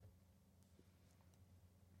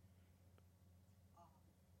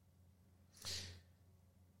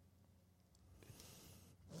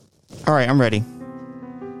All right, I'm ready.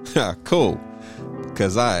 Cool.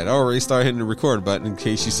 Because I had already started hitting the record button in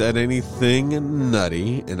case you said anything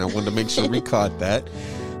nutty, and I wanted to make sure we caught that.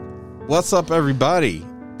 What's up, everybody?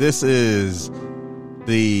 This is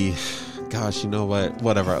the... Gosh, you know what?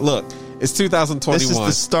 Whatever. Look, it's 2021. This is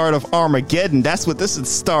the start of Armageddon. That's what this is the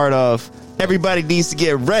start of. Everybody needs to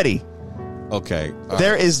get ready. Okay.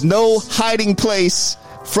 There is no hiding place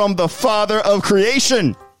from the Father of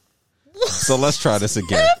creation. So let's try this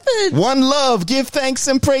again. One love, give thanks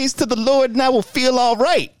and praise to the Lord, and I will feel all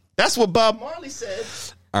right. That's what Bob Marley said.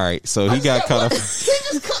 All right, so he got cut off. He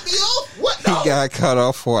just cut me off. What? He got cut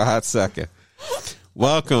off for a hot second.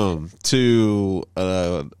 Welcome to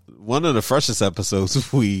one of the freshest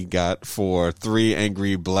episodes we got for Three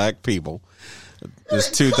Angry Black People.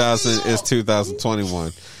 It's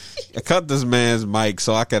 2021. I cut this man's mic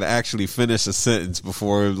so I could actually finish a sentence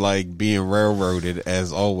before like being railroaded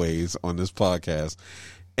as always on this podcast.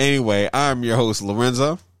 Anyway, I'm your host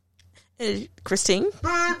Lorenzo. Christine.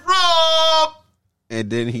 Rob. And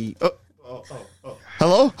then he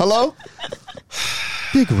Hello?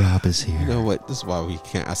 Big Rob is here. You know what? This is why we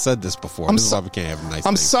can't. I said this before. This is why we can't have a nice.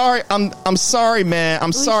 I'm thing. sorry. I'm sorry, man.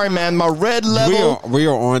 I'm sorry, man. My red level. We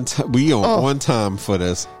are on on time for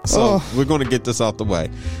this, so we're going to get this out the way.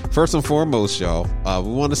 First and foremost, y'all,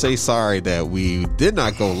 we want to say sorry that we did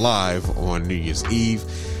not go live on New Year's Eve.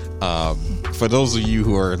 For those of you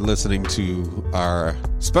who are listening to our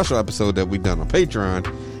special episode that we done on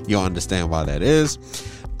Patreon, you'll understand why that is.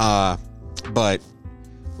 But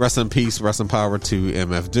rest in peace, rest in power to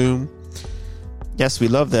MF Doom. Yes, we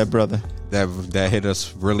love that brother. That hit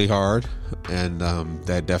us really hard, and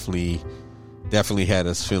that definitely had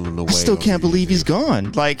us feeling the way. I still can't believe he's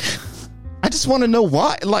gone. Like, I just want to know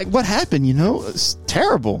why. Like, what happened? You know, it's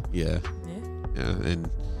terrible. Yeah, and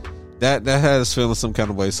that had us feeling some kind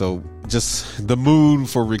of way. So just the mood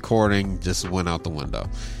for recording just went out the window.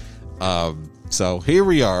 So here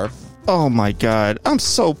we are. Oh my God, I'm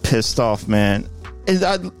so pissed off, man.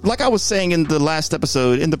 And like I was saying in the last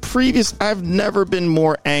episode, in the previous, I've never been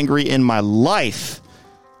more angry in my life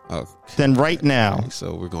than right now.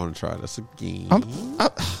 So we're going to try this again.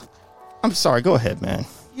 I'm sorry. Go ahead, man.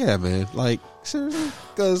 Yeah, man. Like, seriously?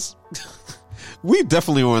 Because we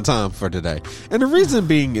definitely on time for today. And the reason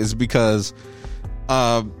being is because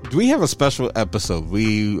we have a special episode.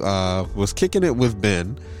 We was kicking it with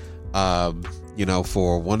Ben.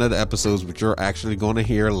 For one of the episodes which you're actually going to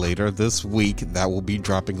hear later this week, that will be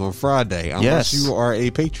dropping on Friday. Unless you are a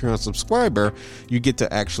Patreon subscriber, you get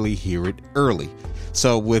to actually hear it early.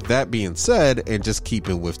 So with that being said, and just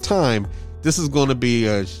keeping with time, this is going to be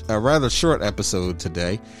a rather short episode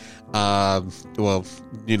today. Per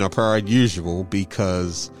our usual,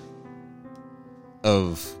 because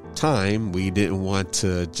of time, we didn't want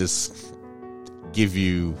to just give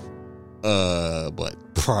you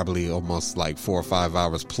probably almost like 4 or 5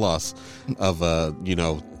 hours plus of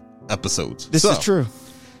episodes. This is true.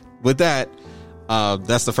 With that,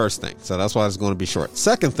 that's the first thing. So that's why it's going to be short.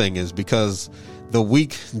 Second thing is because the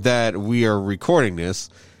week that we are recording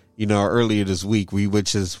this, earlier this week, we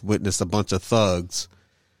witnessed a bunch of thugs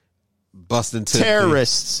bust into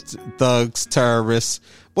terrorists. Terrorists.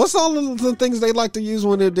 What's all of the things they like to use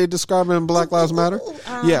when they're describing Black Lives Matter?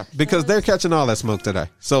 Because they're catching all that smoke today.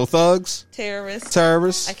 So thugs,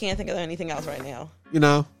 terrorists. I can't think of anything else right now.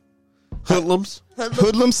 Hoodlums.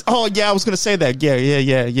 Hoodlums. Oh yeah, I was going to say that. Yeah.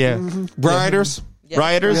 Mm-hmm. Rioters. Yeah.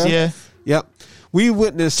 Rioters. Yeah. Yep. We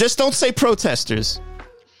witnessed. Just don't say protesters,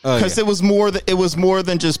 because it was more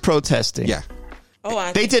than just protesting. Yeah.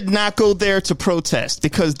 They did not go there to protest,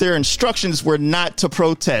 because their instructions were not to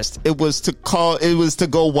protest. It was to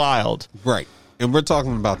go wild. Right. And we're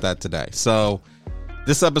talking about that today. So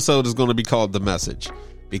this episode is going to be called The Message,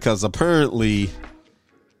 because apparently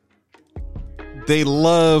they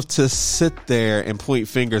love to sit there and point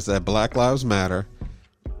fingers at Black Lives Matter,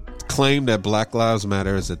 claim that Black Lives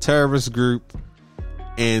Matter is a terrorist group,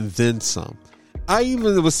 and then some. I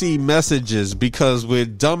even would see messages, because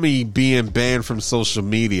with Dummy being banned from social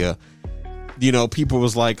media, people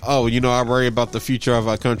was like, I worry about the future of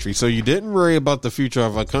our country. So you didn't worry about the future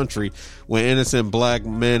of our country when innocent black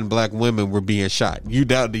men, black women were being shot. You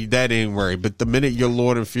doubt that didn't worry. But the minute your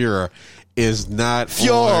Lord and Führer is not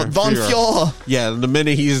Von Führer. Yeah, the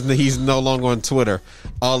minute he's no longer on Twitter,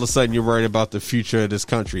 all of a sudden you're worried about the future of this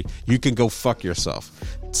country. You can go fuck yourself.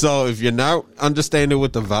 So if you're not understanding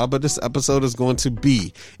what the vibe of this episode is going to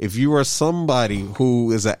be, if you are somebody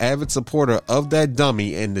who is an avid supporter of that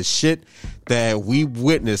dummy and the shit that we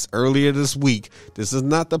witnessed earlier this week, this is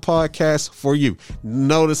not the podcast for you.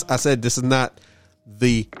 Notice I said this is not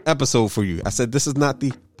the episode for you. I said this is not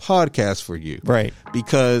the podcast for you. Right.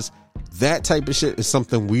 Because That type of shit is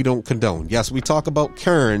something we don't condone. Yes, we talk about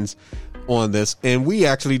Karens on this, and we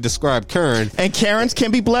actually describe Karen. And Karens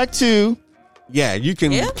can be black too. Yeah, you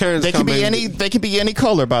can. Yeah. Karens They can be any. They can be any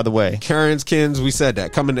color, by the way. Karens, Kens, we said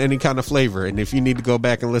that. Come in any kind of flavor. And if you need to go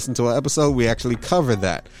back and listen to an episode, we actually cover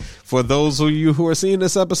that. For those of you who are seeing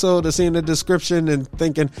this episode or seeing the description and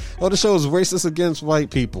thinking, oh, the show is racist against white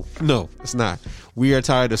people. No, it's not. We are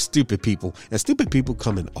tired of stupid people. And stupid people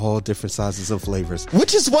come in all different sizes and flavors.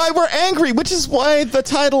 Which is why we're angry. Which is why the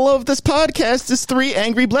title of this podcast is 3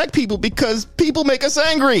 Angry Black People, because people make us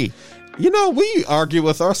angry. You know, we argue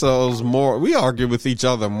with ourselves more. We argue with each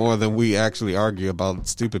other more than we actually argue about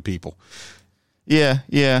stupid people. Yeah.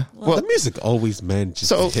 Well, the music always manages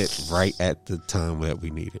to hit right at the time that we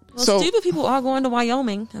need it. Well, stupid people are going to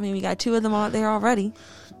Wyoming. I mean, we got 2 of them out there already.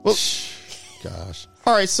 Well, gosh.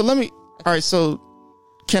 All right, so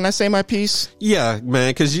can I say my piece? Yeah, man,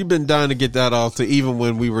 because you've been dying to get that off to even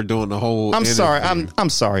when we were doing the whole I'm interview. sorry. I'm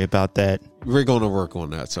sorry about that. We're going to work on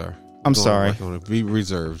that, sir. I'm sorry. Be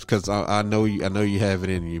reserved because I know you have it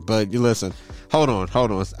in you. But you listen, hold on,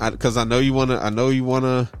 because I know you want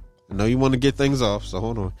to get things off. So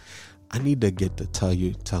hold on. I need to get the tell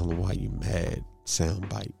them why you mad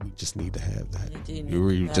soundbite. We just need to have that.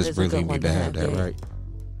 You just really need to have that, right?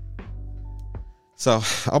 So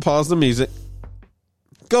I'll pause the music.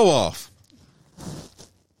 Go off,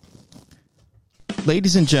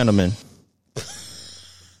 ladies and gentlemen.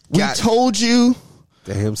 We told you.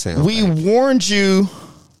 Damn sound. We warned you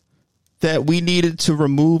that we needed to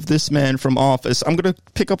remove this man from office. I'm going to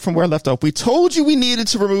pick up from where I left off. We told you we needed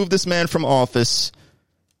to remove this man from office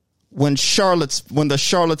when the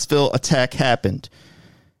Charlottesville attack happened.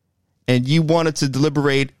 And you wanted to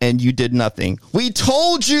deliberate and you did nothing. We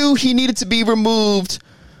told you he needed to be removed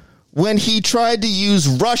when he tried to use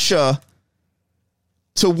Russia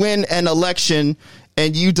to win an election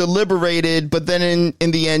and you deliberated, but then in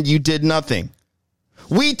the end you did nothing.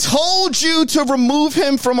 We told you to remove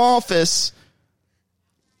him from office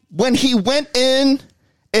when he went in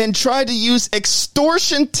and tried to use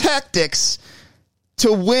extortion tactics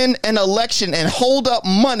to win an election and hold up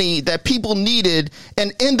money that people needed.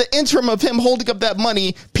 And in the interim of him holding up that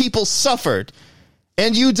money, people suffered.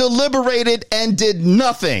 And you deliberated and did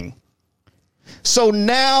nothing. So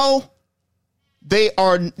now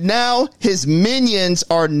his minions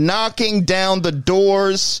are knocking down the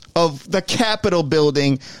doors of the Capitol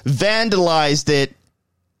building, vandalized it.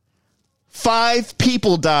 5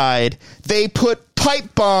 people died. They put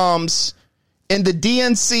pipe bombs in the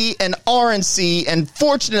DNC and RNC, and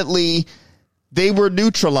fortunately, they were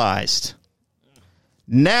neutralized.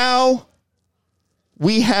 Now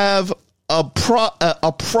we have a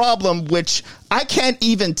problem which I can't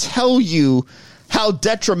even tell you how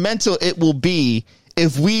detrimental it will be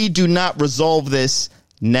if we do not resolve this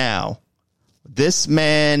now. This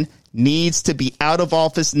man needs to be out of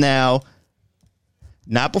office now.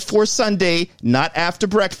 Not before Sunday, not after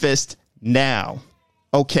breakfast, now.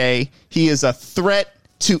 Okay? He is a threat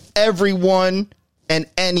to everyone and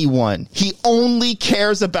anyone. He only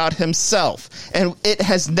cares about himself. And it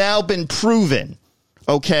has now been proven.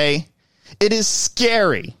 Okay? It is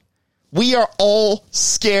scary. We are all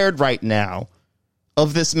scared right now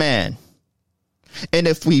of this man. And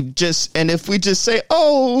if we just say,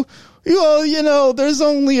 oh, well, you know, there's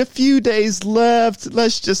only a few days left,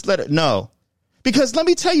 let's just let it. No. Because let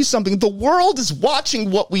me tell you something, the world is watching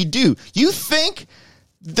what we do. You think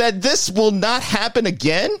that this will not happen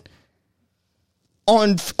again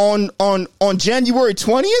on January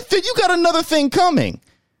 20th? Then you got another thing coming.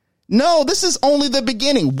 No, this is only the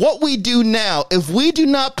beginning. What we do now, if we do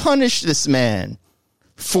not punish this man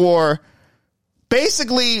for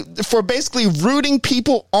basically rooting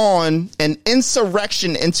people on an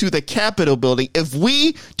insurrection into the Capitol building, if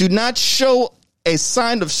we do not show a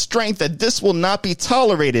sign of strength that this will not be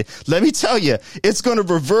tolerated, let me tell you, it's going to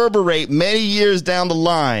reverberate many years down the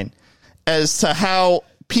line as to how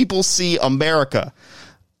people see America.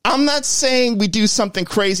 I'm not saying we do something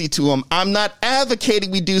crazy to him. I'm not advocating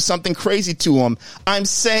we do something crazy to him. I'm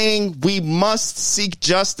saying we must seek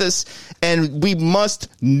justice and we must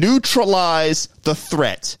neutralize the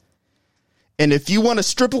threat. And if you want to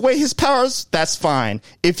strip away his powers, that's fine.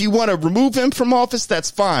 If you want to remove him from office,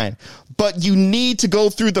 that's fine. But you need to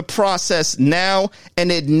go through the process now,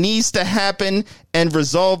 and it needs to happen and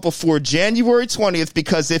resolve before January 20th,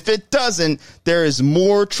 because if it doesn't, there is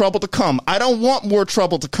more trouble to come. I don't want more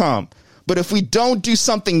trouble to come. But if we don't do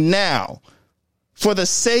something now for the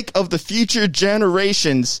sake of the future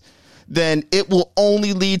generations, then it will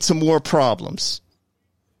only lead to more problems.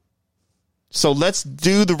 So let's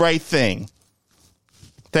do the right thing.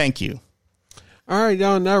 Thank you. All right,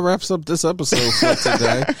 y'all. And that wraps up this episode for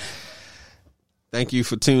today. Thank you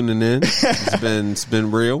for tuning in. It's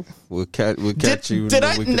been real. We'll catch you. Did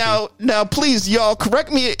I now? Please, y'all,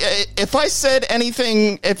 correct me if I said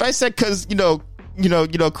anything. If I said because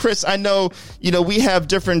Chris, I know we have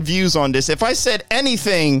different views on this. If I said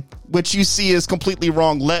anything which you see is completely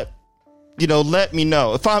wrong, let me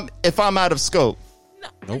know. If I'm out of scope.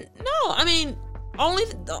 No, I mean,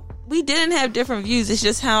 we didn't have different views. It's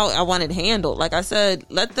just how I want it handled. Like I said,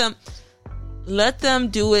 let them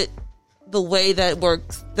do it the way that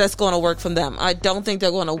works. That's going to work for them. I don't think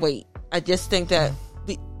they're going to wait. I just think that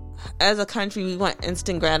as a country, we want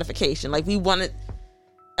instant gratification. Like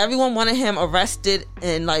everyone wanted him arrested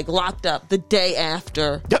and like locked up the day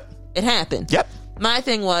after it happened. Yep. My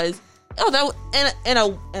thing was, that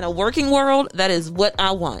in a working world, that is what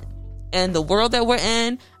I want. And the world that we're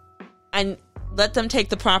in, I let them take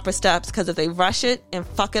the proper steps, because if they rush it and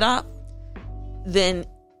fuck it up, then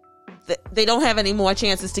they don't have any more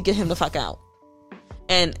chances to get him the fuck out.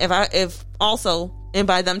 And if also, and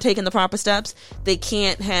by them taking the proper steps, they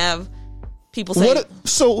can't have people say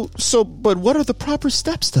but what are the proper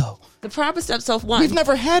steps though? The proper steps of one. We've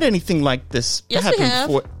never had anything like this happen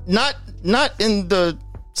before. Not in the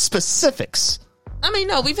specifics. I mean,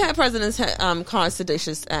 no, we've had presidents cause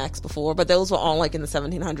seditious acts before, but those were all like in the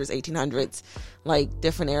 1700s, 1800s, like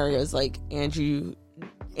different areas, like Andrew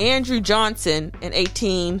Johnson in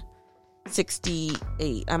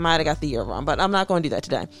 1868. I might have got the year wrong, but I'm not going to do that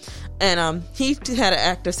today. And he had an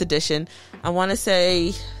act of sedition. I want to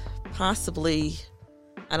say possibly,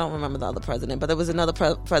 I don't remember the other president, but there was another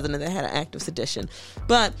president that had an act of sedition.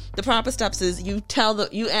 But the proper steps is you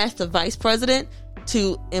ask the vice president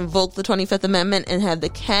to invoke the 25th Amendment and have the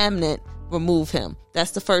cabinet remove him.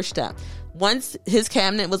 That's the first step. Once his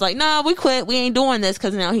cabinet was like, nah, we quit, we ain't doing this,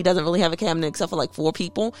 because now he doesn't really have a cabinet except for like 4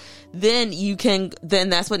 people, then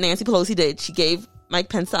that's what Nancy Pelosi did. She gave Mike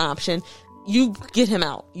Pence the option. You get him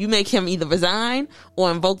out. You make him either resign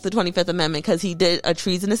or invoke the 25th Amendment, because he did a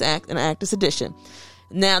treasonous act, an act of sedition.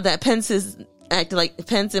 Now that Pence is acting like,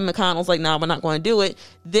 Pence and McConnell's like, nah, we're not going to do it,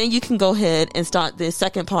 then you can go ahead and start the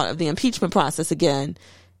second part of the impeachment process again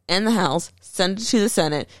in the House, send it to the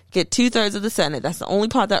Senate, get 2/3 of the Senate. That's the only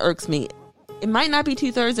part that irks me. It might not be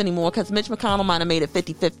 2/3 anymore, because Mitch McConnell might have made it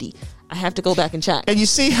 50-50. I have to go back and check. And you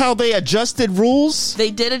see how they adjusted rules?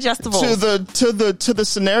 They did adjust the rules to the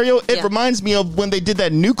scenario. It reminds me of when they did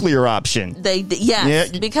that nuclear option. They did,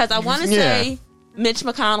 yes, because I want to say Mitch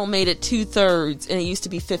McConnell made it 2/3, and it used to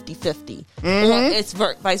be 50-50. Or it's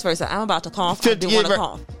vice versa. I'm about to cough. I do want to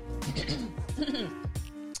cough.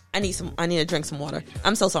 I need to drink some water.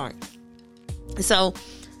 I'm so sorry. So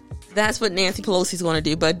that's what Nancy Pelosi's going to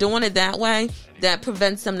do. But doing it that way, that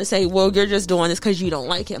prevents them to say, well, you're just doing this because you don't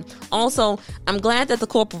like him. Also, I'm glad that the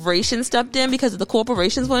corporation stepped in, because if the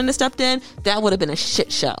corporations wouldn't have stepped in, that would have been a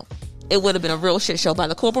shit show. It would have been a real shit show. By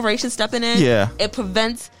the corporation stepping in, it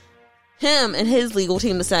prevents him and his legal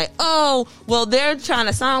team to say, oh, well, they're trying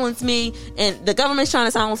to silence me and the government's trying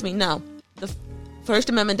to silence me. No, the First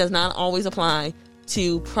Amendment does not always apply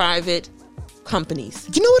to private companies.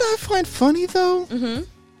 You know what I find funny, though?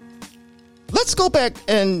 Let's go back,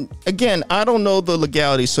 and again, I don't know the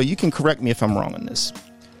legality, so you can correct me if I'm wrong on this.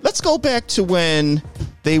 Let's go back to when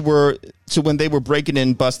they were breaking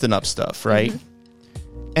in, busting up stuff, right?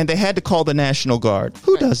 And they had to call the National Guard.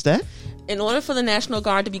 Who does that? In order for the National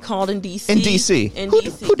Guard to be called in D.C. Who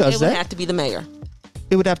does that? It would have to be the mayor.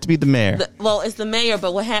 It would have to be the mayor. It's the mayor,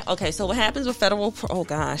 but so what happens with federal... Oh,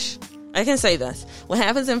 gosh. I can say this. What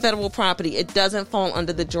happens in federal property, it doesn't fall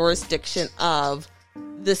under the jurisdiction of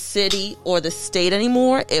the city or the state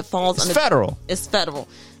anymore. It falls under... federal. It's federal.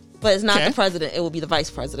 But it's not the president. It will be the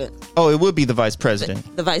vice president. Oh, it would be the vice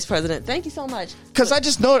president. The vice president. Thank you so much. Because I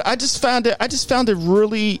just found it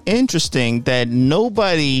really interesting that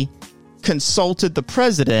nobody consulted the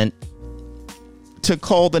president to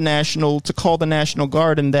call the National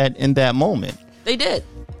Guard in that moment. They did,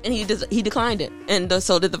 and he declined it, and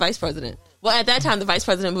so did the vice president. Well, at that time, the vice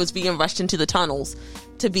president was being rushed into the tunnels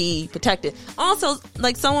to be protected. Also,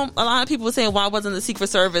 like a lot of people were saying, why wasn't the Secret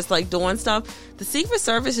Service doing stuff? The Secret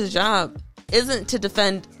Service's job isn't to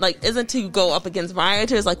defend, isn't to go up against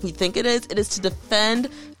rioters like we think it is. It is to defend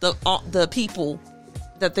the people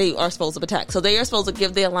that they are supposed to protect. So they are supposed to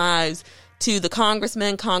give their lives to the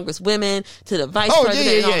congressmen, congresswomen, to the vice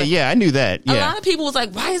president. Yeah, I knew that. Yeah. A lot of people was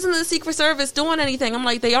like, why isn't the Secret Service doing anything? I'm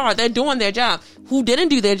like, they're doing their job. Who didn't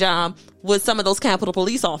do their job was some of those Capitol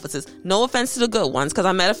Police officers. No offense to the good ones, because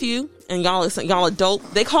I met a few, and y'all are dope.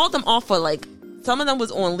 They called them off for some of them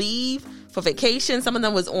was on leave for vacation. Some of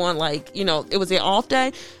them was on it was their off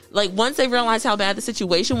day. Like once they realized how bad the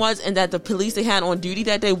situation was and that the police they had on duty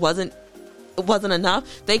that day wasn't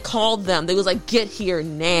enough, they called them. They was like, get here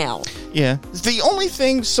now. Yeah. The only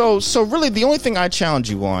thing, so really the only thing I challenge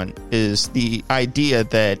you on is the idea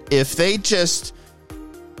that if they just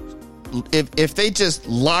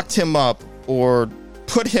locked him up or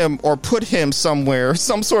put him somewhere,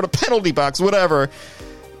 some sort of penalty box, whatever,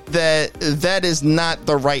 that is not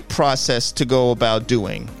the right process to go about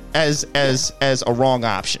doing as a wrong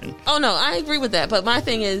option. Oh no, I agree with that. But my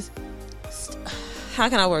thing is, how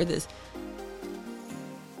can I word this?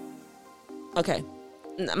 Okay.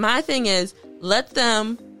 My thing is, let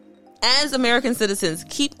them, as American citizens,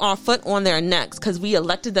 keep our foot on their necks because we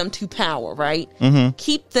elected them to power, right? Mm-hmm.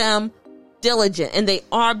 Keep them diligent, and they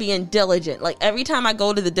are being diligent. Like every time I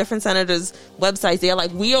go to the different senators' websites, they're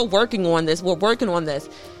like, we are working on this. We're working on this.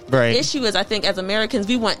 Right. The issue is, I think as Americans,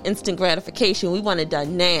 we want instant gratification. We want it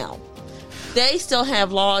done now. They still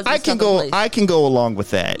have laws. I can go along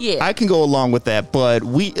with that. Yeah. I can go along with that. But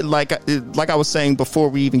we, like I was saying before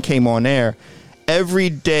we even came on air, every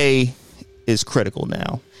day is critical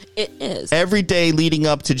now. It is. Every day leading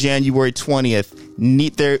up to January 20th,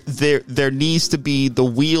 there needs to be, the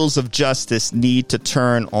wheels of justice need to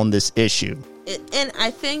turn on this issue. And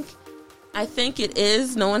I think it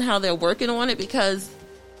is, knowing how they're working on it, because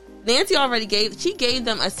Nancy already gave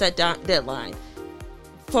them a set deadline.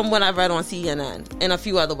 From what I read on CNN and a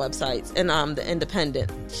few other websites and The Independent,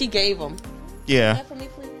 she gave them. Yeah. That for me,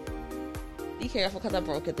 please. Be careful, because I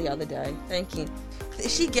broke it the other day. Thank you.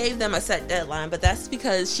 She gave them a set deadline, but that's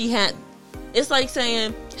because she had. It's like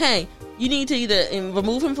saying, "Hey, you need to either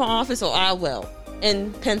remove him from office or I will."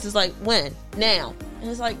 And Pence is like, "When? Now?" And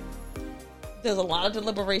it's like, there's a lot of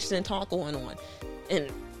deliberation and talk going on, and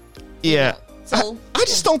yeah. So I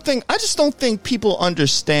just don't think people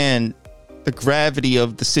understand the gravity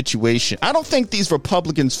of the situation. I don't think these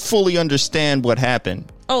Republicans fully understand what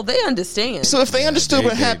happened. Oh, they understand. So if they understood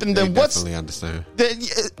what happened, then what's definitely understand?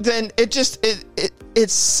 Then it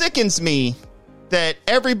sickens me that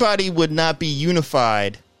everybody would not be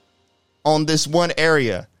unified on this one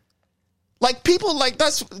area. Like people, like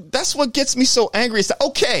that's what gets me so angry. It's like,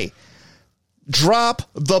 okay, drop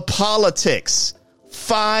the politics.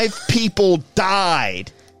 5 people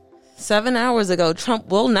died. 7 hours ago, Trump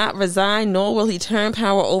will not resign, nor will he turn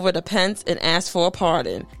power over to Pence and ask for a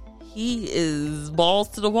pardon. He is balls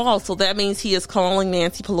to the wall, so that means he is calling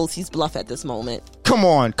Nancy Pelosi's bluff at this moment. Come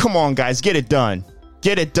on, guys, get it done.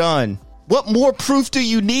 Get it done. What more proof do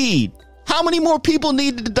you need? How many more people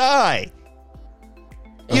need to die?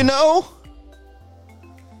 You know?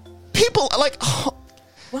 People, like...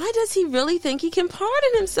 Why does he really think he can pardon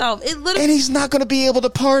himself? It literally, and he's not going to be able to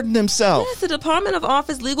pardon himself. Yes, the Department of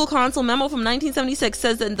Office Legal Counsel memo from 1976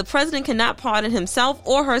 says that the president cannot pardon himself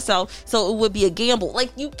or herself, so it would be a gamble.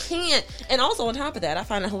 Like, you can't. And also, on top of that, I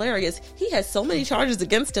find it hilarious. He has so many charges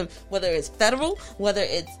against him, whether it's federal, whether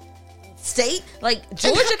it's state. Like,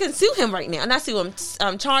 Georgia can sue him right now. Not sue him,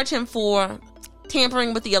 charge him for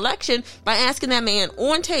tampering with the election by asking that man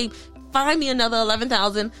on tape, find me another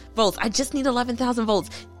 11,000 votes. I just need 11,000 votes.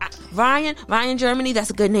 Ryan Germany, that's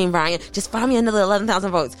a good name, Ryan. Just find me another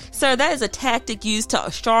 11,000 votes. Sir, that is a tactic used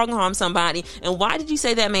to strong arm somebody. And why did you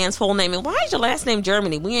say that man's full name? And why is your last name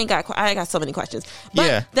Germany? I got so many questions. But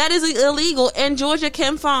yeah, that is illegal, and Georgia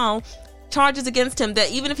can file charges against him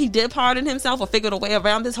that even if he did pardon himself or figured a way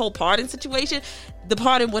around this whole pardon situation, the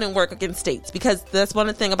pardon wouldn't work against states, because that's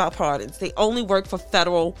one thing about pardons. They only work for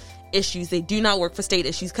federal issues. They do not work for state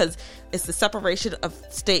issues, because it's the separation of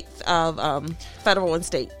federal and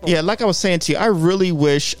state. Yeah, like I was saying to you, I really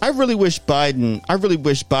wish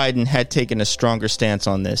Biden had taken a stronger stance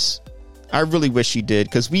on this. I really wish he did,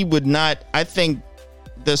 because we would not. I think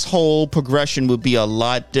this whole progression would be a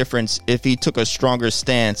lot different if he took a stronger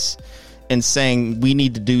stance in saying we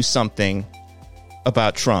need to do something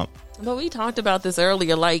about Trump. But we talked about this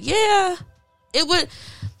earlier. Like, yeah, it would.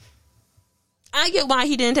 I get why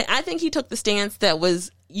he didn't. I think he took the stance that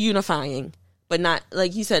was unifying, but not,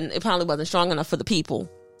 like you said, it probably wasn't strong enough for the people.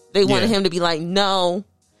 They wanted him to be like, no,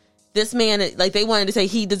 this man, like they wanted to say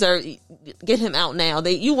he deserved, get him out now.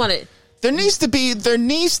 There needs to be,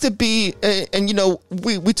 and you know,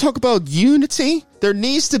 we talk about unity. There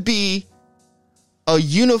needs to be a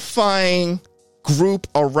unifying group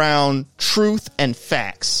around truth and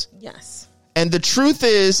facts. Yes. And the truth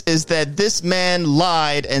is that this man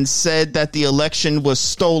lied and said that the election was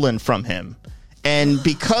stolen from him. And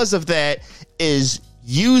because of that, is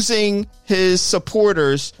using his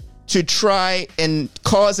supporters to try and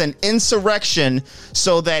cause an insurrection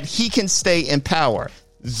so that he can stay in power.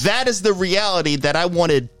 That is the reality that I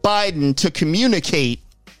wanted Biden to communicate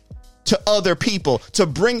to other people, to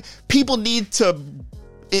bring people need to.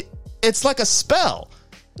 It's like a spell.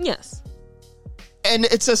 Yes. And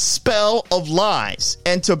it's a spell of lies.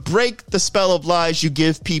 And to break the spell of lies, you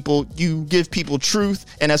give people truth.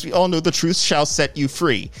 And as we all know, the truth shall set you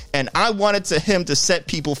free. And I wanted him to set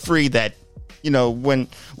people free that,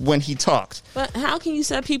 when he talked. But how can you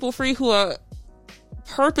set people free who are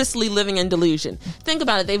purposely living in delusion? Think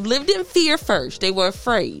about it. They've lived in fear first. They were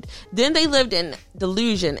afraid. Then they lived in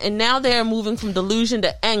delusion. And now they're moving from delusion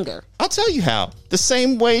to anger. I'll tell you how. The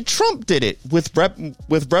same way Trump did it, with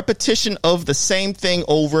repetition of the same thing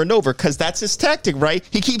over and over, because that's his tactic, right?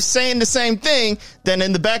 He keeps saying the same thing. Then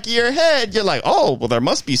in the back of your head, you're like, oh, well, there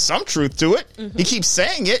must be some truth to it. Mm-hmm. He keeps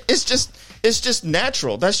saying it. It's just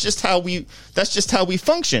natural. That's just how we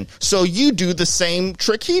function. So you do the same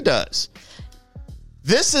trick he does.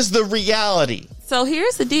 This is the reality. So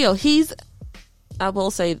here's the deal. I will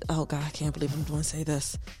say, oh God, I can't believe I'm going to say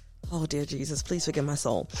this. Oh dear Jesus, please forgive my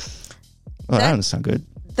soul. Well, that doesn't sound good.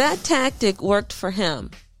 That tactic worked for him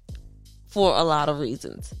for a lot of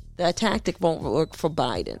reasons. That tactic won't work for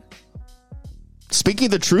Biden. Speaking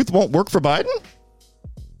the truth won't work for Biden?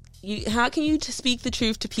 How can you speak the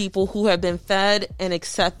truth to people who have been fed and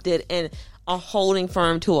accepted and are holding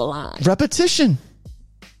firm to a lie? Repetition.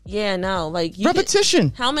 Yeah, no,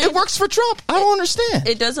 repetition. How many? It works for Trump. I don't understand.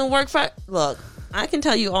 It doesn't work for. Look, I can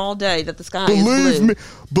tell you all day that the sky is blue.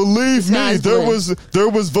 Believe me, there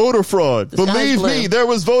was voter fraud. Believe me, there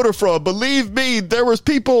was voter fraud. Believe me, there was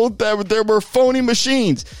people there were phony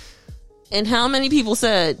machines. And how many people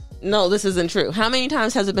said, no, this isn't true? How many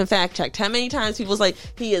times has it been fact checked? How many times people was like,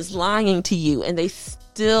 he is lying to you, and they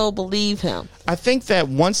still believe him? I think that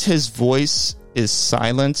once his voice is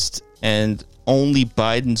silenced and only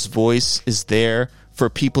Biden's voice is there for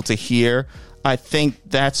people to hear, I think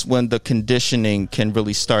that's when the conditioning can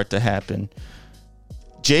really start to happen.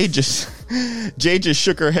 Jay just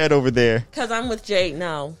shook her head over there. Because I'm with Jay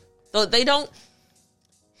now. So they don't.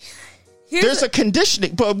 There's a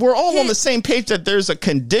conditioning, but we're all on the same page that there's a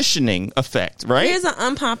conditioning effect, right? Here's an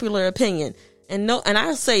unpopular opinion. And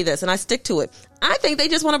I'll say this, and I stick to it. I think they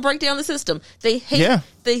just want to break down the system. They hate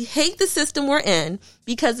the system we're in,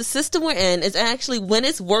 because the system we're in is actually, when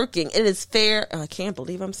it's working, it is fair. I can't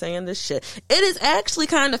believe I'm saying this shit. It is actually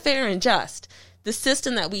kind of fair and just. The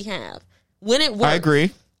system that we have, when it works, I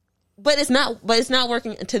agree. But it's not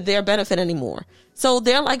working to their benefit anymore. So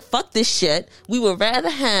they're like, fuck this shit. We would rather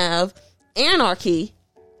have anarchy.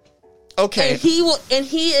 Okay. And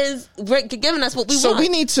he is giving us what we want.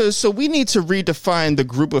 So we need to redefine the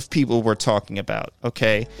group of people we're talking about,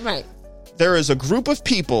 okay? Right. There is a group of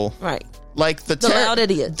people, right, like the loud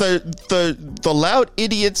idiots. The loud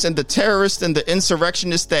idiots and the terrorists and the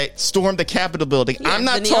insurrectionists that stormed the Capitol building. Yeah, I'm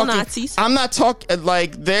not talking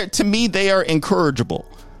like to me they are incorrigible.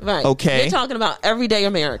 Right. Okay. You're talking about everyday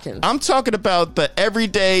Americans. I'm talking about the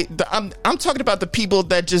everyday. I'm talking about the people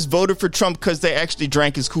that just voted for Trump because they actually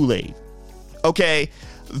drank his Kool-Aid. Okay.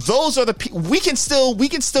 Those are the people. We can still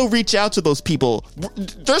reach out to those people.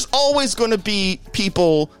 There's always going to be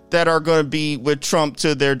people that are going to be with Trump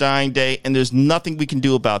to their dying day, and there's nothing we can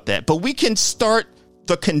do about that. But we can start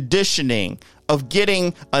the conditioning of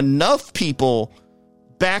getting enough people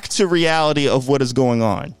back to reality of what is going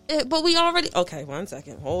on. But we already... Okay, one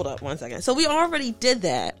second. Hold up one second. So we already did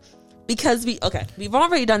that because we've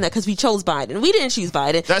already done that because we chose Biden. We didn't choose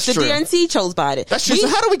Biden. That's true. The DNC chose Biden. That's true. So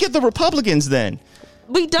how do we get the Republicans then?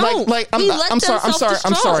 We don't. I'm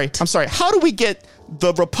sorry. How do we get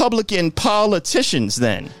the Republican politicians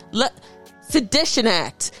then? Sedition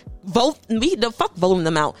Act. Voting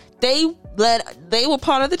them out. They were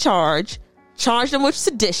part of the charge them with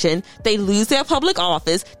sedition. They lose their public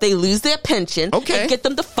office. They lose their pension. Okay. And get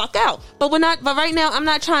them the fuck out. But right now, I'm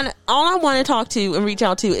not trying to. All I want to talk to and reach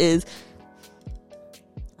out to is,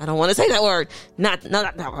 I don't want to say that word. Not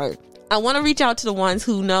that word. I want to reach out to the ones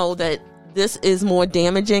who know that this is more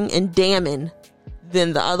damaging and damning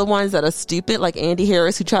than the other ones that are stupid, like Andy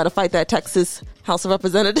Harris, who tried to fight that Texas House of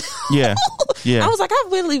Representatives. Yeah. I was like, I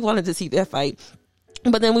really wanted to see that fight.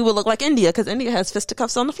 But then we would look like India, because India has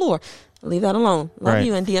fisticuffs on the floor. Leave that alone. Love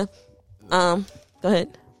you, India. Go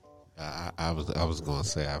ahead. I was going to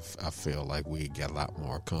say I feel like we get a lot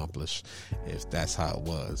more accomplished if that's how it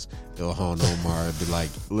was. Ilhan Omar would be like,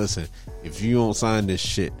 listen, if you don't sign this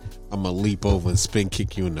shit, I'm going to leap over and spin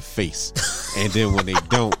kick you in the face. And then when they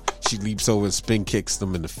don't, she leaps over and spin kicks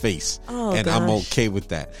them in the face. Gosh. I'm okay with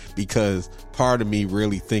that, because part of me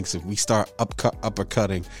really thinks if we start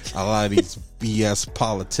uppercutting a lot of these BS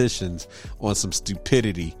politicians on some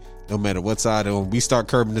stupidity, no matter what side, and when we start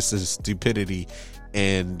curbing this as stupidity,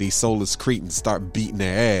 and the soulless Cretans start beating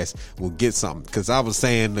their ass, we'll get something. Because I was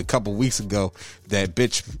saying a couple weeks ago that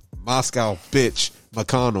Moscow bitch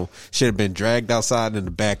McConnell should have been dragged outside in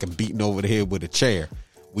the back and beaten over the head with a chair.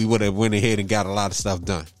 We would have went ahead and got a lot of stuff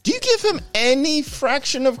done. Do you give him any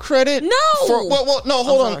fraction of credit? No. No.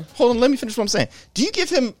 Hold on. Let me finish what I'm saying. Do you give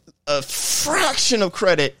him a fraction of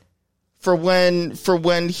credit for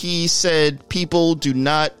when he said people do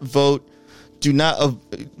not vote, do not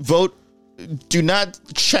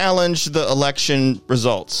challenge the election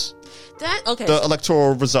results? The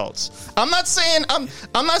electoral results. I'm not saying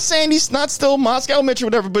he's not still Moscow Mitch or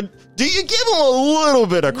whatever, but do you give him a little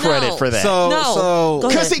bit of credit for that? So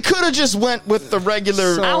because he could have just went with the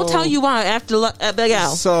regular. I'll tell you why after Big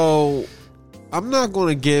Al. So I'm not going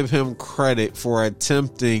to give him credit for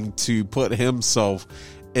attempting to put himself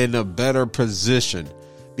in a better position,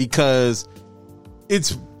 because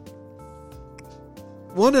it's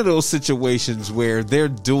one of those situations where they're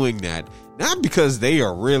doing that not because they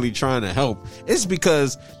are really trying to help. It's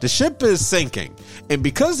because the ship is sinking. And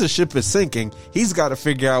because the ship is sinking, he's got to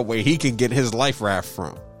figure out where he can get his life raft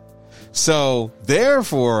from. So,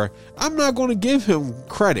 therefore, I'm not going to give him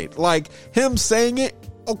credit. Like, him saying it,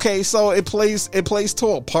 okay, so it plays to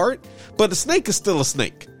a part, but a snake is still a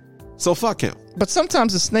snake. So, fuck him. But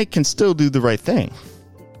sometimes a snake can still do the right thing.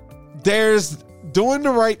 There's doing the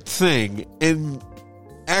right thing and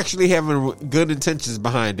actually having good intentions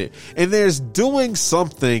behind it, and there's doing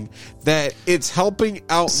something that it's helping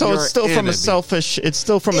out. So it's still from a selfish. It's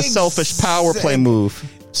still from a selfish power play move.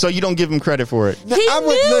 So you don't give him credit for it.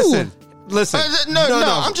 Listen.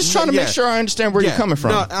 No. I'm just trying to make sure I understand where you're coming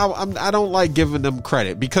from. No, I don't like giving them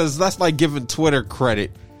credit, because that's like giving Twitter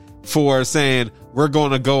credit for saying we're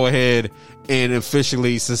going to go ahead and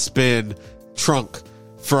officially suspend Trump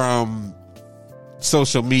from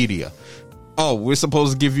social media. Oh, we're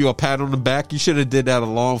supposed to give you a pat on the back? You should have did that a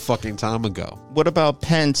long fucking time ago. What about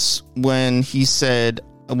Pence when he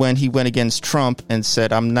went against Trump and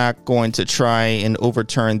said, I'm not going to try and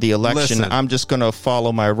overturn the election. Listen, I'm just going to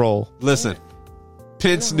follow my role. Listen,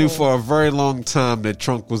 Pence knew for a very long time that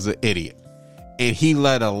Trump was an idiot, and he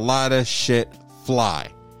let a lot of shit fly.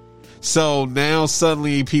 So now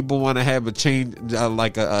suddenly people want to have a change,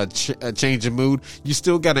 a change of mood. You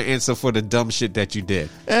still got to answer for the dumb shit that you did.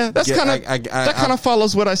 That kind of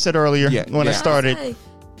follows what I said earlier when I started.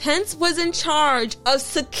 Pence was in charge of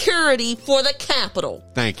security for the Capitol.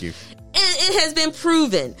 Thank you. And it has been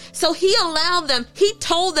proven. So he allowed them. He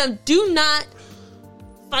told them, do not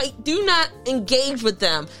fight. Do not engage with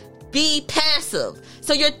them. Be passive.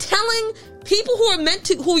 So you're telling people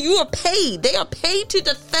who you are paid, they are paid to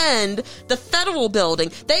defend the federal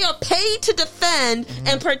building. They are paid to defend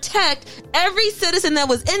and protect every citizen that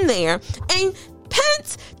was in there. And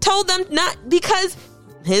Pence told them not, because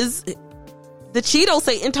the Cheeto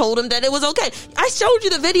Satan told him that it was okay. I showed you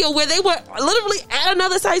the video where they were literally at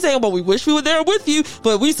another site saying, well, we wish we were there with you,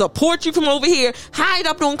 but we support you from over here, hide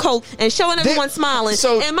up on coke and showing everyone smiling.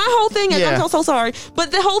 And my whole thing is, I'm so sorry,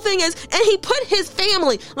 but the whole thing is, and he put his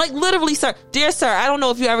family, like literally, dear sir, I don't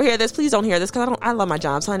know if you ever hear this, please don't hear this, because I love my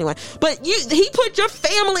job, so anyway, but he put your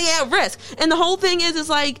family at risk. And the whole thing is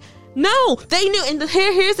like, no, they knew. And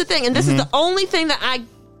here's the thing, and this is the only thing that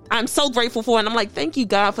I'm so grateful for, and I'm like, thank you,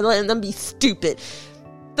 God, for letting them be stupid.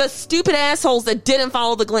 The stupid assholes that didn't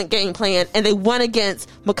follow the game plan, and they went against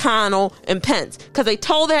McConnell and Pence, because they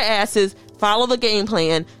told their asses, follow the game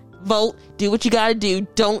plan, vote, do what you got to do,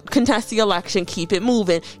 don't contest the election, keep it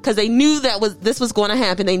moving, because they knew this was going to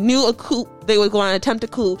happen. They knew a coup, they were going to attempt a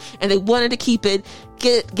coup, and they wanted to keep it,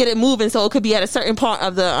 get it moving, so it could be at a certain part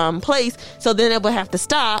of the place, so then it would have to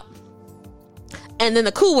stop, and then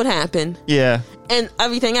the coup would happen. Yeah. And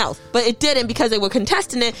everything else. But it didn't, because they were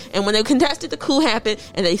contesting it, and when they contested, the coup happened,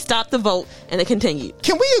 and they stopped the vote, and they continued.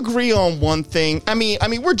 Can we agree on one thing? I mean,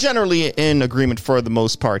 we're generally in agreement for the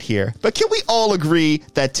most part here, but can we all agree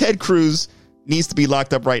that Ted Cruz needs to be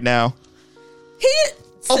locked up right now?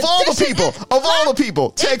 Of all the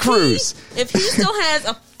people, Ted Cruz. If he still has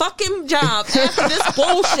a fucking job after this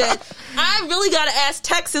bullshit, I really gotta ask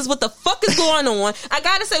Texas what the fuck is going on. I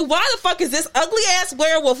gotta say, why the fuck is this ugly ass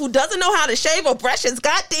werewolf who doesn't know how to shave or brush his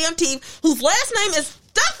goddamn teeth, whose last name is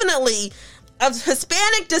definitely of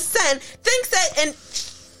Hispanic descent, thinks that, and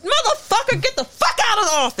motherfucker, get the fuck out of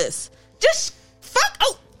the office. Just fuck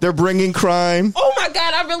out. They're bringing crime. Oh my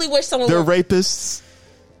God, I really wish someone They're rapists.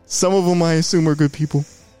 Some of them I assume are good people,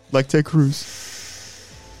 like Ted Cruz.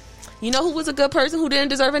 You know who was a good person who didn't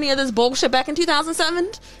deserve any of this bullshit back in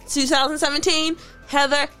 2017?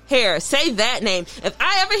 Heather Harris. Say that name. If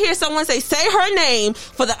I ever hear someone say her name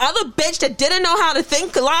for the other bitch that didn't know how to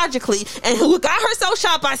think logically and who got herself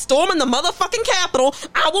shot by storming the motherfucking Capitol,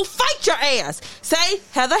 I will fight your ass. Say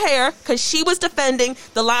Heather Harris, because she was defending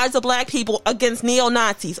the lives of black people against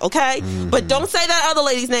neo-Nazis, okay? Mm-hmm. But don't say that other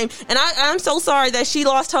lady's name. And I'm so sorry that she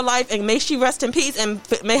lost her life, and may she rest in peace, and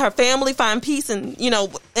may her family find peace and,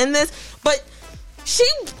 in this. But she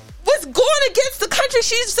was going against the country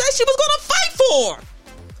she said she was going to fight for.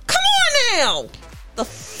 Come on now. The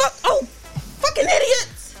fuck? Oh, fucking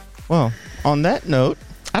idiots. Well, on that note,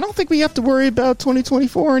 I don't think we have to worry about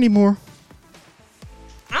 2024 anymore.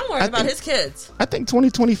 I'm worried about his kids. I think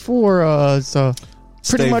 2024 is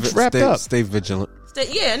pretty much wrapped up. Stay vigilant.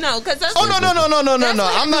 Yeah, no, because that's... Oh, no.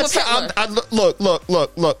 I'm not saying...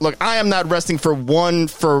 Look. I am not resting for one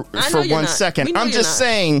second. I'm just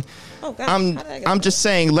saying... Oh, God. I'm just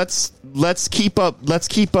saying let's keep up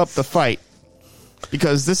the fight.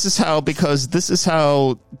 Because this is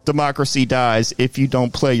how democracy dies if you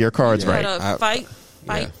don't play your cards right. Fight.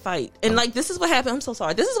 And this is what happened. I'm so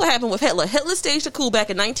sorry. This is what happened with Hitler. Hitler staged a coup back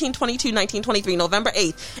in 1922, 1923, November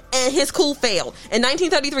 8th, and his coup failed. In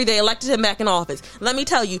 1933, they elected him back in office. Let me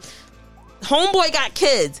tell you, homeboy got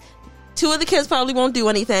kids. 2 of the kids probably won't do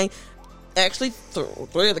anything. Actually,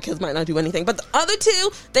 3 of the kids might not do anything. But the other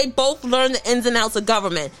 2, they both learn the ins and outs of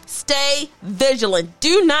government. Stay vigilant.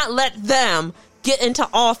 Do not let them get into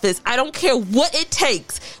office. I don't care what it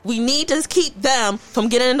takes. We need to keep them from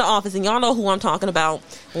getting into office. And y'all know who I'm talking about.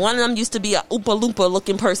 One of them used to be a Oompa Loompa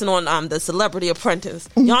looking person on The Celebrity Apprentice.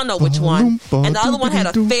 Y'all know which one. And the other one had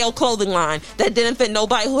a failed clothing line that didn't fit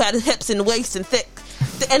nobody who had hips and waist and thick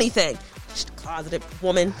anything. Closeted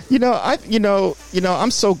woman.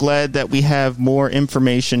 I'm so glad that we have more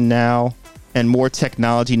information now and more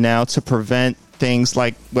technology now to prevent things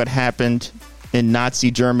like what happened in Nazi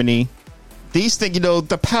Germany. These things,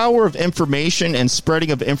 the power of information and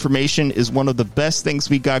spreading of information is one of the best things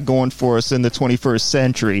we got going for us in the 21st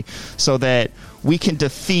century, so that we can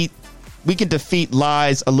defeat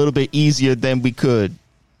lies a little bit easier than we could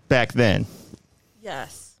back then.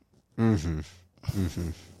 Yes. Mm-hmm. Mm-hmm.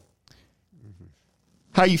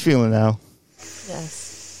 How you feeling now?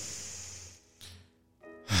 Yes.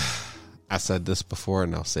 I said this before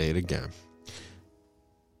and I'll say it again.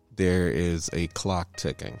 There is a clock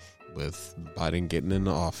ticking with Biden getting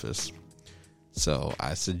into office. So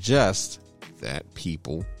I suggest that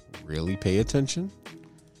people really pay attention,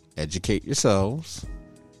 educate yourselves,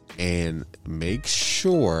 and make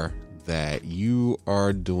sure that you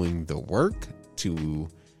are doing the work to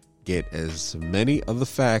get as many of the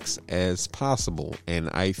facts as possible. And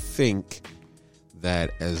I think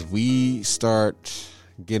that as we start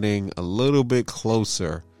getting a little bit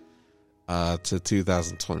closer to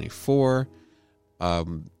 2024,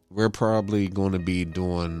 we're probably going to be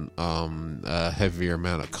doing a heavier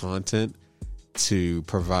amount of content to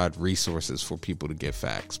provide resources for people to get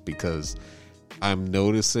facts, because I'm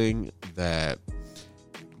noticing that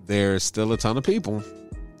there's still a ton of people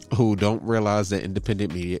who don't realize that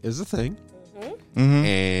independent media is a thing,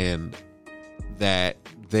 and that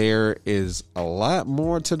there is a lot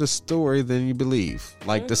more to the story than you believe.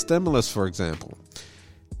 Like the stimulus, for example.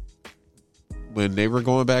 When they were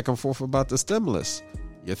going back and forth about the stimulus,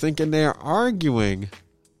 you're thinking they're arguing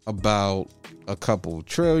about a couple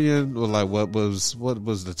trillion, or like what was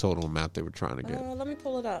the total amount they were trying to get? Let me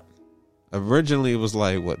pull it up. Originally, it was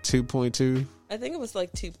like what, 2.2? I think it was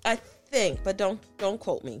like 2. I think, but don't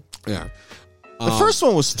quote me. Yeah, the first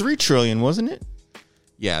one was 3 trillion, wasn't it?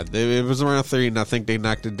 Yeah, it was around 3, and I think they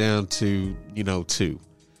knocked it down to 2.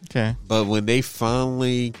 Okay, but when they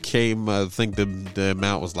finally came, I think the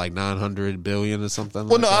amount was like 900 billion or something.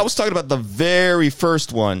 Well, I was talking about the very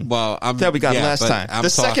first one. Well, that we got last time.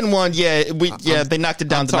 Second one, they knocked it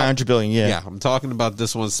down to 900 billion. Yeah, I'm talking about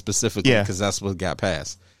this one specifically because that's what got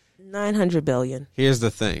passed. 900 billion. Here's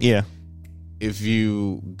the thing. Yeah. If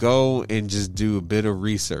you go and just do a bit of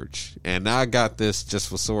research, and I got this just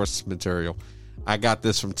for source material, I got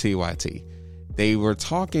this from TYT. They were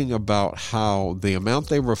talking about how the amount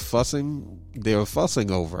they were fussing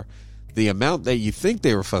over, the amount that you think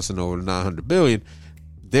they were fussing over, 900 billion,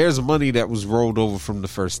 there's money that was rolled over from the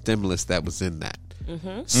first stimulus that was in that.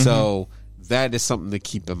 Mm-hmm. So that is something to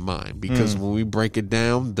keep in mind, because when we break it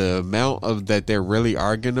down, the amount of that they're really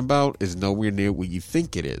arguing about is nowhere near what you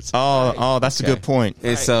think it is. Oh, that's a good point.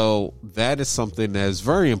 And so that is something that is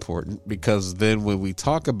very important, because then when we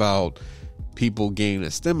talk about people getting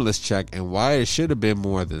a stimulus check and why it should have been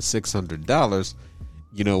more than $600,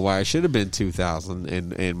 why it should have been 2,000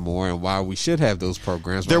 and more, and why we should have those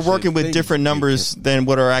programs. They're working with different numbers than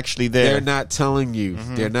what are actually there. They're not telling you.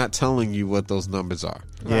 They're not telling you what those numbers are.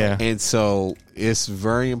 Yeah. And so it's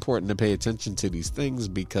very important to pay attention to these things,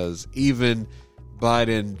 because even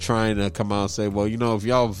Biden trying to come out and say, well, if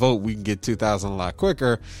y'all vote, we can get 2,000 a lot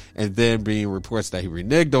quicker, and then being reports that he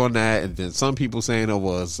reneged on that, and then some people saying,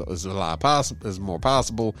 it's a lot possible, it's more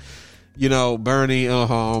possible. Bernie,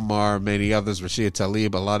 Ilhan, or many others, Rashid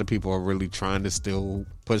Tlaib, a lot of people are really trying to still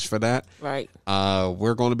push for that. Right.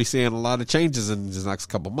 We're going to be seeing a lot of changes in the next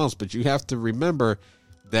couple months, but you have to remember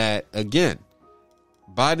that, again,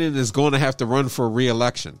 Biden is going to have to run for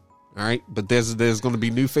re-election. All right. But there's going to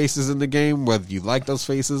be new faces in the game, whether you like those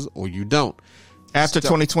faces or you don't. After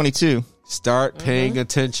 2022. Start paying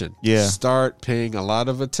attention. Yeah. Start paying a lot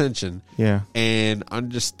of attention. Yeah. And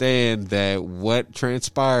understand that what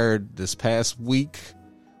transpired this past week,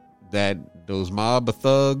 that those mob of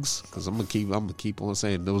thugs, because I'm gonna keep on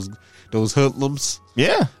saying those hoodlums.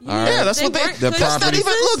 Yeah. All right. Yeah, that's what weren't they. good That's not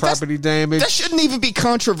even property damage. That shouldn't even be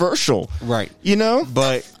controversial, Right.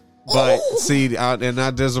 But see,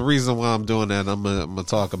 there's a reason why I'm doing that. I'm gonna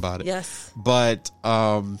talk about it. Yes. But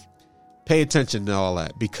pay attention to all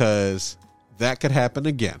that, because that could happen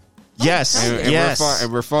again. Yes. And yes.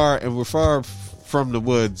 we're far from the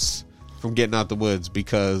woods, from getting out the woods,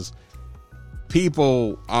 because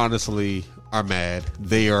people honestly are mad.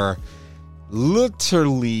 They are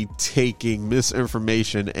literally taking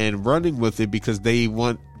misinformation and running with it because they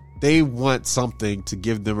want something to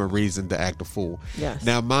give them a reason to act a fool. Yes.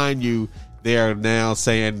 Now, mind you, they are now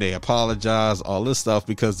saying they apologize, all this stuff,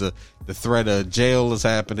 because the threat of jail is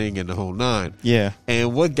happening and the whole nine. Yeah.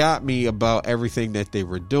 And what got me about everything that they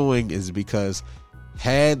were doing is because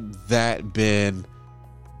had that been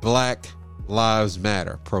Black Lives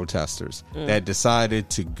Matter protesters that decided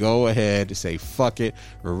to go ahead and say, fuck it,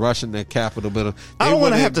 we're rushing that Capitol building. I don't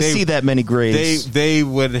want to have to see that many graves. They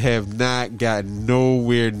would have not gotten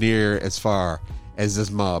nowhere near as far as this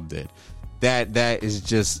mob did. That is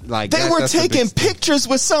just like they were taking pictures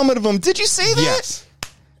with some of them. Did you see that? Yes.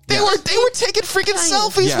 They were taking freaking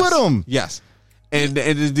selfies with them. Yes. And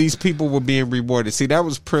these people were being rewarded. See, that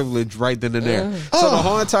was privilege right then and there. So the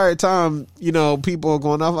whole entire time, people are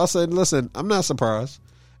going off. I said, listen, I'm not surprised.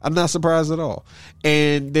 I'm not surprised at all.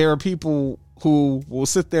 And there are people who will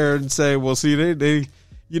sit there and say, well, see, they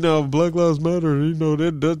Black Lives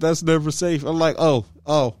Matter, that's never safe. I'm like,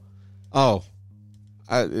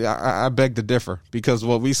 I beg to differ, because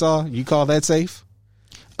what we saw, you call that safe?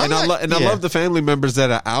 And I love the family members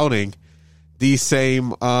that are outing these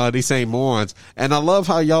same morons. And I love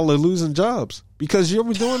how y'all are losing jobs because y'all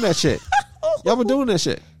were doing that shit. Y'all were doing that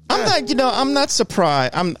shit. I'm not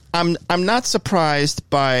surprised. I'm not surprised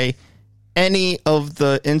by any of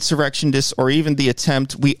the insurrectionists or even the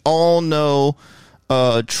attempt. We all know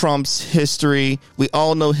Trump's history. We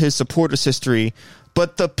all know his supporters' history.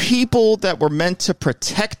 But the people that were meant to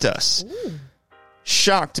protect us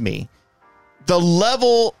shocked me. The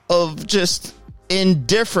level of just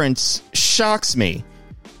indifference shocks me.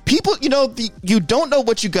 People, you don't know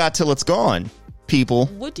what you got till it's gone. People.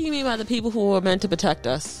 What do you mean by the people who were meant to protect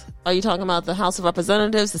us? Are you talking about the House of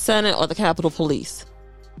Representatives, the Senate, or the Capitol Police?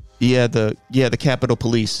 Yeah, the Capitol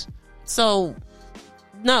Police. So,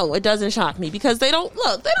 no, it doesn't shock me, because they don't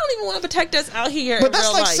even want to protect us out here. But that's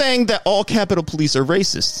real like life. saying that all Capitol Police are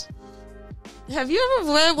racist. Have you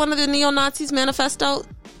ever read one of the neo-Nazis manifesto?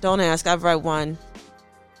 Don't ask. I've read one.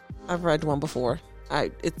 I've read one before.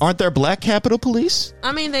 Aren't there black Capitol Police?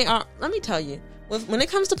 I mean, they are. Let me tell you, when it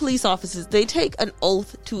comes to police officers, they take an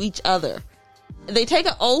oath to each other. They take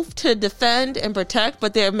an oath to defend and protect,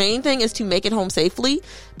 but their main thing is to make it home safely.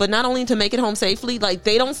 But not only to make it home safely, like,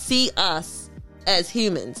 they don't see us as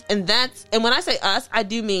humans. And when I say us, I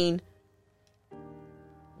do mean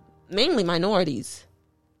mainly minorities.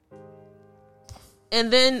 And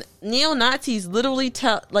then neo-Nazis literally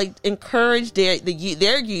encourage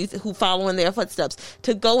their youth who follow in their footsteps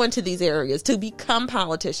to go into these areas, to become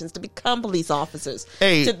politicians, to become police officers,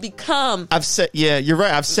 to become. You're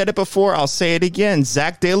right. I've said it before. I'll say it again.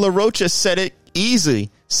 Zach De La Rocha said it easy.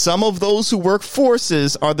 Some of those who work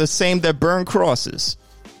forces are the same that burn crosses.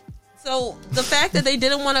 So the fact that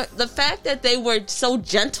the fact that they were so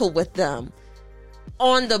gentle with them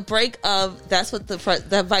on the break of, that's what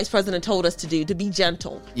the vice president told us to do, to be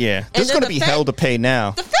gentle. Yeah. There's going to be hell to pay now.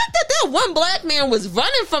 The fact that one black man was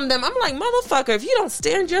running from them, I'm like, motherfucker, if you don't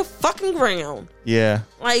stand your fucking ground. Yeah.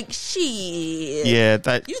 Like, shit. Yeah.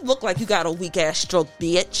 You look like you got a weak ass stroke,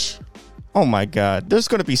 bitch. Oh my God. There's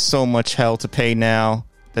going to be so much hell to pay now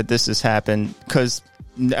that this has happened, because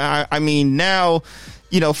I mean, now,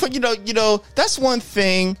 that's one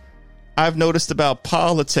thing I've noticed about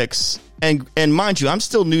politics. And mind you, I'm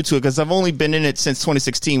still new to it because I've only been in it since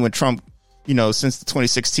 2016 when Trump, since the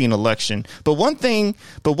 2016 election. But one thing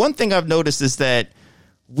I've noticed is that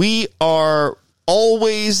we are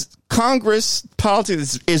always, Congress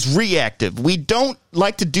politics is reactive. We don't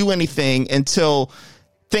like to do anything until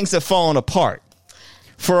things have fallen apart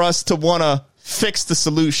for us to want to fix the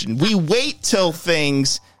solution. We wait till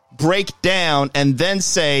things break down and then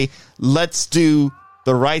say, let's do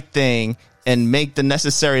the right thing and make the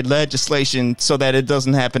necessary legislation so that it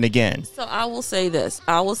doesn't happen again. So I will say this.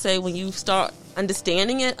 I will say when you start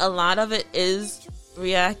understanding it, a lot of it is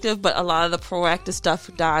reactive, but a lot of the proactive stuff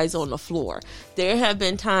dies on the floor. There have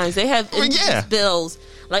been times they have introduced bills.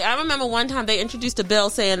 Like I remember one time they introduced a bill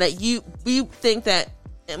saying that we think that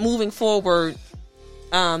moving forward,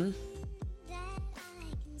 that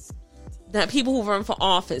people who run for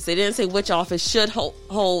office, they didn't say which office, should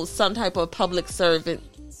hold some type of public servant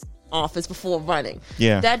office before running.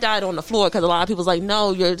 Yeah, that died on the floor because a lot of people's like,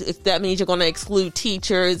 no, if that means you're going to exclude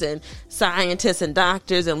teachers and scientists and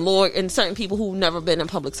doctors and lawyers and certain people who've never been in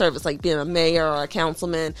public service, like being a mayor or a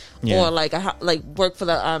councilman or like work for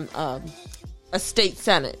the a state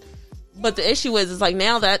senate. But the issue is like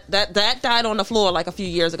now that died on the floor like a few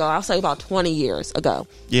years ago. I'll say about 20 years ago.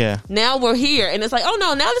 Yeah. Now we're here and it's like, oh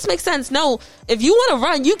no, now this makes sense. No, if you want to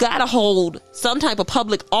run, you got to hold some type of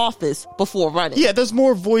public office before running. Yeah, there's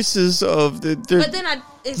more voices of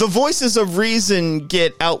the voices of reason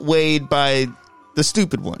get outweighed by the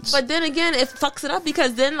stupid ones. But then again, it fucks it up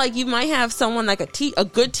because then like you might have someone like a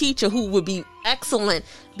good teacher who would be excellent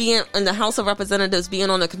being in the House of Representatives, being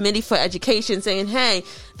on the committee for education, saying, hey,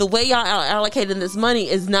 the way y'all are allocating this money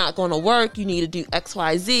is not going to work. You need to do X,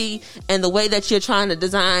 Y, Z. And the way that you're trying to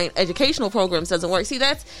design educational programs doesn't work. See,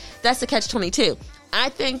 that's the catch-22. I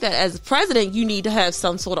think that as president, you need to have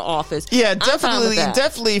some sort of office. Yeah,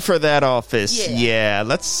 definitely for that office. Yeah,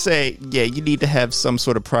 let's say, you need to have some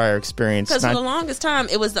sort of prior experience. Because for the longest time,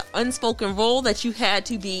 it was the unspoken rule that you had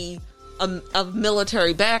to be of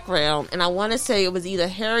military background, and I want to say it was either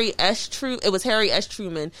Harry S.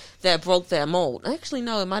 Truman that broke that mold. Actually,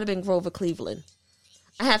 no, it might have been Grover Cleveland.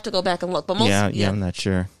 I have to go back and look, but I'm not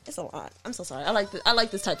sure. It's a lot. I'm so sorry. I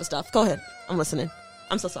like this type of stuff. Go ahead. I'm listening.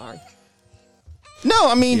 I'm so sorry. No,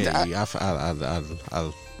 I mean, I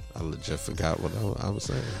legit forgot what I was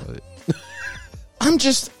saying. But I'm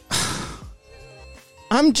just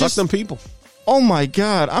fuck them people. Oh my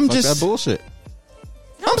God, fuck that bullshit.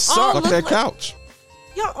 I'm sorry. Fuck that couch.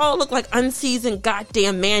 Y'all all look like unseasoned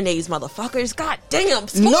goddamn mayonnaise motherfuckers. Goddamn.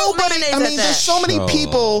 Nobody. I mean, there's so many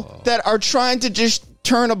people that are trying to just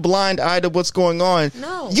turn a blind eye to what's going on.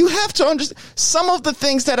 No. You have to understand some of the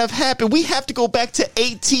things that have happened. We have to go back to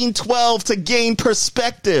 1812 to gain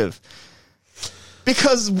perspective.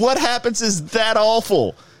 Because what happens is that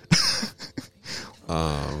awful.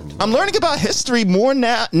 I'm learning about history more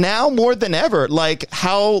now more than ever, like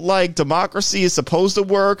how democracy is supposed to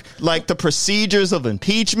work, like the procedures of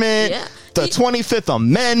impeachment, the 25th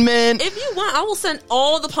Amendment. If you want, I will send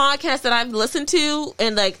all the podcasts that I've listened to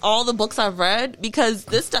and like all the books I've read, because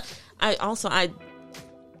this stuff. I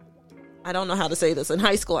don't know how to say this. In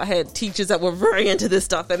high school, I had teachers that were very into this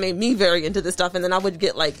stuff, that made me very into this stuff, and then I would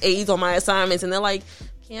get like A's on my assignments, and they're like,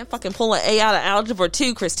 can't fucking pull an A out of Algebra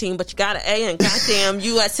 2, Christine, but you got an A in goddamn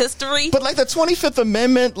U.S. history. But like the 25th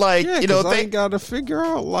Amendment, they got to figure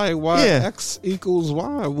out like why X equals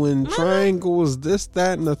Y when triangle is this,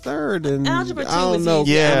 that, and the third, and Algebra 2 I don't is know,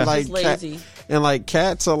 easy. and like lazy. And like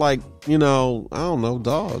cats are like, I don't know,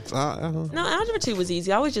 dogs. No, Algebra 2 was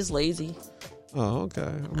easy. I was just lazy. Oh, okay.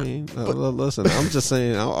 I mean, listen, I'm just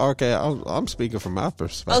saying. Okay, I'm speaking from my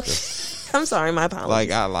perspective. Okay. I'm sorry, my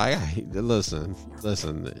apologies. Listen.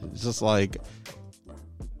 It's just like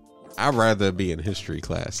I'd rather be in history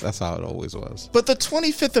class. That's how it always was. But the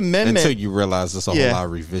 25th Amendment, until you realize it's a whole lot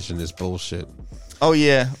of revisionist bullshit. Oh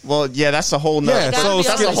yeah, well that's a whole nother. That's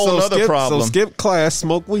a whole other problem. So skip class,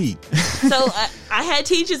 smoke weed. So I had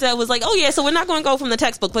teachers that was like, oh yeah, so we're not going to go from the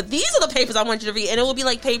textbook, but these are the papers I want you to read, and it would be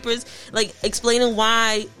like papers like explaining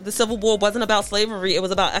why the Civil War wasn't about slavery; it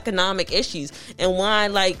was about economic issues, and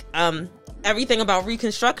why everything about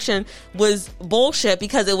Reconstruction was bullshit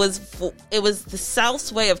because it was the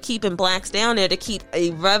South's way of keeping blacks down there to keep a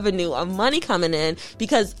revenue of money coming in,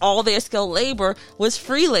 because all their skilled labor was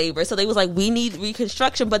free labor. So they was like, we need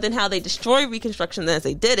Reconstruction, but then how they destroyed Reconstruction as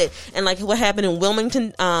they did it, and like what happened in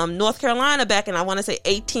Wilmington, North Carolina back in, I want to say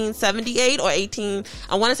 1878 or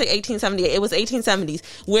 1878. It was 1870s,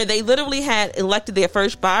 where they literally had elected their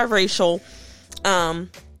first biracial,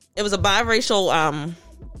 it was a biracial,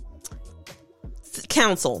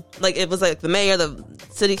 council. Like, it was like the mayor, the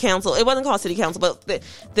city council. It wasn't called city council, but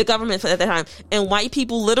the government at that time. And white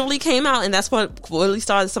people literally came out, and that's what really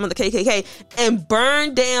started some of the KKK, and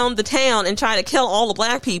burned down the town and tried to kill all the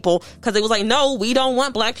black people because it was like, no, we don't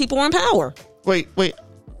want black people in power. Wait.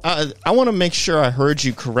 I want to make sure I heard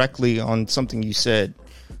you correctly on something you said.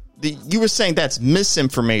 You were saying that's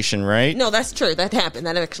misinformation, right? No, that's true. That happened.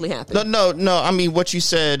 That actually happened. No. I mean, what you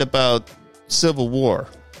said about Civil War.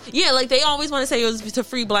 Yeah, like they always want to say it was to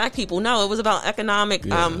free black people. No, it was about economic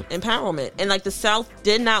empowerment, and like the South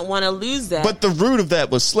did not want to lose that. But the root of that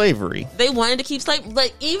was slavery. They wanted to keep slavery.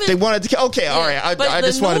 Like even they wanted to. Okay, yeah, all right. I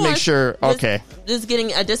just want to make sure. Okay, just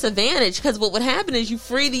getting a disadvantage because what would happen is you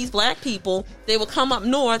free these black people, they would come up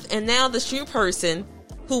north, and now the shoe person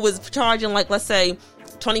who was charging like let's say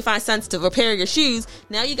 25 cents to repair your shoes.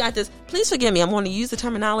 Now you got this, please forgive me, I'm going to use the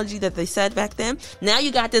terminology that they said back then. Now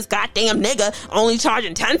you got this goddamn nigga only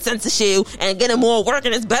charging 10 cents a shoe and getting more work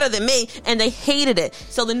and it's better than me. And they hated it.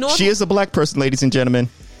 So the North. She is a black person, ladies and gentlemen.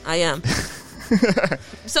 I am.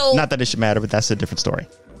 So not that it should matter, but that's a different story.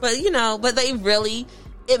 But but they really,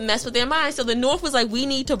 it messed with their mind. So the North was like, we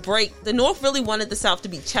need to break. The North really wanted the South to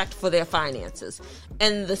be checked for their finances.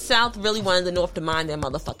 And the South really wanted the North to mind their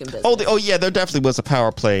motherfucking business. Oh yeah, there definitely was a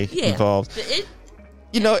power play involved.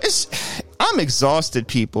 I'm exhausted,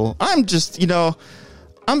 people. I'm just, the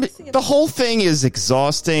whole thing is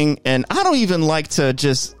exhausting, and I don't like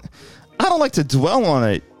to dwell on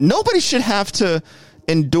it. Nobody should have to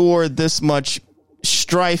endure this much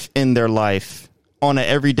strife in their life on an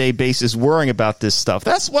everyday basis worrying about this stuff.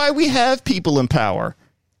 That's why we have people in power.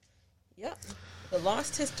 Yep. The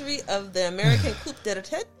lost history of the American coup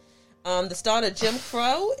d'etat. The start of Jim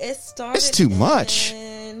Crow. It's too much.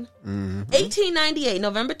 In 1898,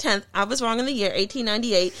 November 10th. I was wrong in the year.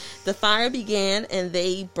 1898. The fire began and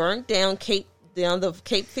they burnt down the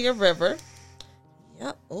Cape Fear River.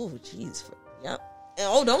 Yep. Oh, jeez. Yep.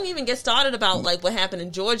 And, don't even get started about like what happened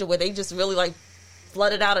in Georgia where they just really like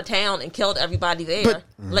flooded out of town and killed everybody there,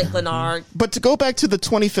 Lake Leonard. But to go back to the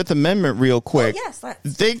 25th Amendment real quick,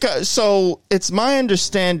 so it's my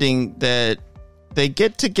understanding that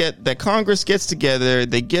that Congress gets together,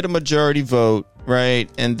 they get a majority vote, right,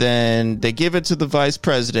 and then they give it to the vice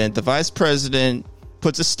president. The vice president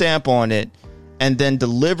puts a stamp on it and then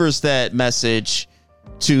delivers that message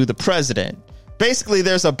to the president. Basically,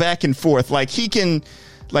 there's a back and forth. Like he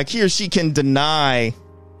or she can deny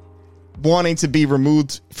wanting to be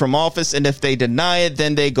removed from office, and if they deny it,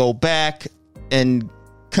 then they go back and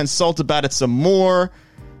consult about it some more,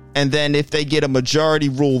 and then if they get a majority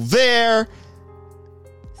rule there,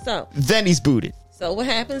 then he's booted. So what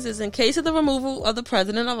happens is, in case of the removal of the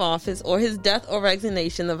president of office or his death or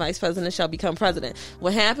resignation, the vice president shall become president.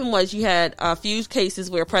 What happened was you had a few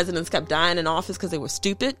cases where presidents kept dying in office because they were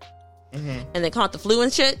stupid, and they caught the flu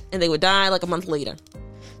and shit, and they would die like a month later.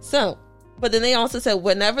 But then they also said,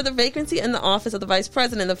 whenever the vacancy in the office of the vice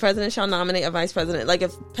president, the president shall nominate a vice president. Like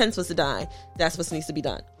if Pence was to die, that's what needs to be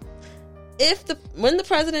done. When the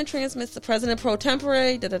president transmits the president pro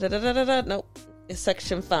tempore, nope, it's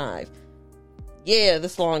section 5. Yeah,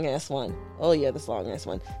 this long ass one. Oh yeah, this long ass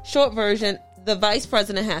one. Short version, the vice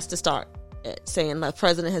president has to start saying the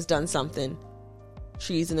president has done something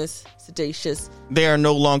treasonous, seditious. They are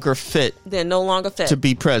no longer fit. They're no longer fit to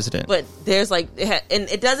be president. But there's and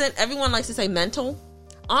it doesn't. Everyone likes to say mental.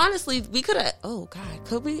 Honestly, we could have. Oh God,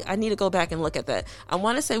 could we? I need to go back and look at that. I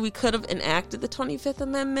want to say we could have enacted the 25th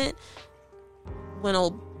Amendment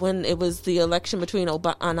when it was the election between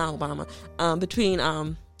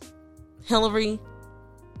between Hillary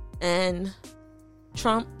and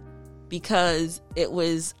Trump, because it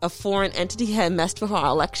was a foreign entity had messed with our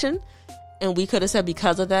election. And we could have said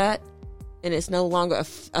because of that, and it's no longer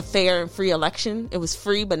a fair and free election. It was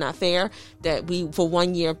free but not fair. That for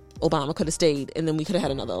 1 year, Obama could have stayed, and then we could have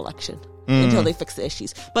had another election until they fix the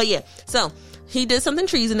issues. But yeah, so he did something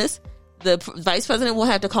treasonous. The vice president will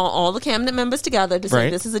have to call all the cabinet members together to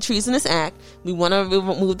say this is a treasonous act. We want to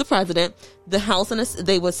remove the president. The House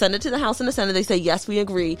they will send it to the House and the Senate. They say yes, we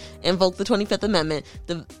agree. Invoke the 25th Amendment.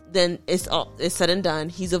 Then it's said and done.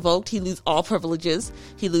 He's evoked. He loses all privileges.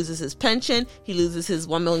 He loses his pension. He loses his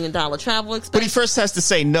 $1 million travel expense. But he first has to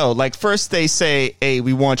say no. Like first they say, "Hey,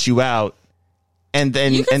 we want you out," and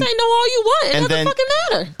then you can say no all you want. It doesn't fucking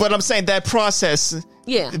matter. But I'm saying that process.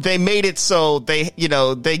 Yeah, they made it so they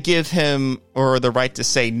give him or the right to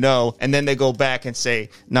say no, and then they go back and say,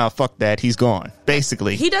 "No, fuck that, he's gone."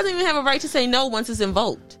 Basically, he doesn't even have a right to say no once it's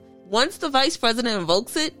invoked. Once the vice president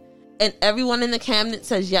invokes it, and everyone in the cabinet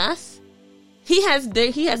says yes, He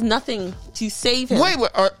has nothing to save him. Wait,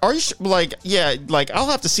 are you like, yeah, like I'll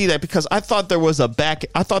have to see that because I thought there was a back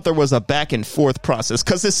and forth process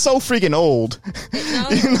because it's so freaking old. No.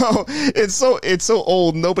 You know, it's so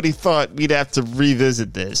old. Nobody thought we'd have to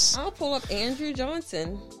revisit this. I'll pull up Andrew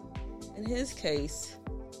Johnson in his case.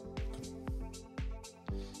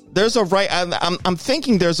 There's a right. I'm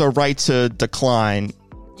thinking there's a right to decline.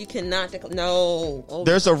 You cannot decline. No. Oh,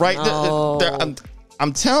 there's a right. No.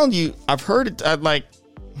 I'm telling you, I've heard it.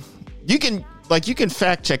 You can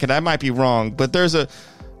fact check it. I might be wrong, but there's a.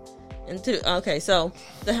 Okay, so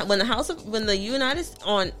when the United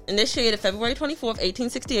initiated February 24th,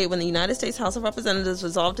 1868, when the United States House of Representatives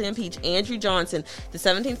resolved to impeach Andrew Johnson, the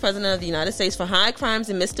 17th president of the United States, for high crimes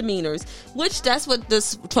and misdemeanors, which that's what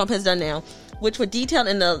this Trump has done now, which were detailed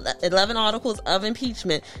in the 11 articles of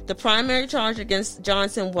impeachment. The primary charge against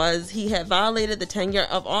Johnson was he had violated the Tenure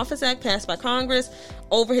of Office Act passed by Congress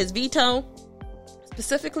over his veto.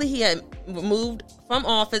 Specifically, he had removed from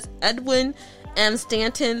office Edwin M.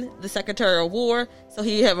 Stanton, the Secretary of War. So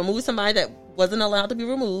he had removed somebody that wasn't allowed to be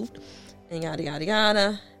removed. And yada, yada,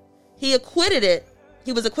 yada. He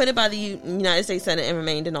was acquitted by the United States Senate and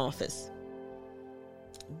remained in office.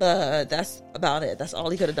 But that's about it. That's all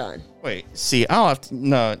he could have done. Wait, see, I'll have to,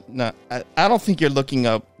 no. I don't think you're looking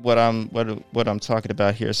up what I'm talking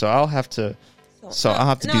about here. So I'll have to. So I'll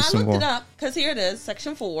have to do some more. I looked it up because here it is,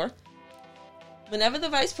 Section 4. Whenever the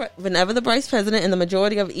vice president and the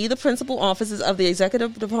majority of either principal offices of the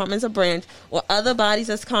executive departments of branch or other bodies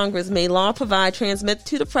as Congress may law provide transmit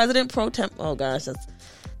to the president pro temp. Oh gosh,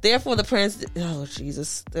 therefore the president. Oh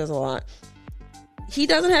Jesus, there's a lot. He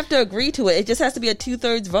doesn't have to agree to it. It just has to be a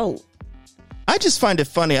 2/3 vote. I just find it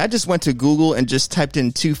funny. I just went to Google and just typed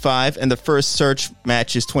in 2.5, and the first search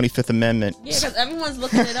match is 25th Amendment. Yeah, because everyone's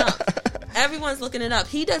looking it up. Everyone's looking it up.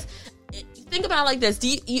 He does. Think about it like this.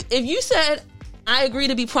 If you said, I agree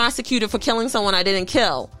to be prosecuted for killing someone I didn't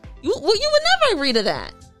kill, you would never agree to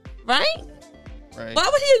that, right? Right. Why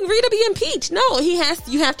would he agree to be impeached? No, you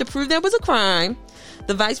have to prove there was a crime.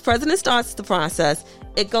 The vice president starts the process.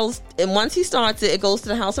 It goes, and once he starts it, it goes to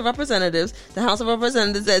the House of Representatives. The House of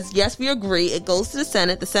Representatives says, yes, we agree. It goes to the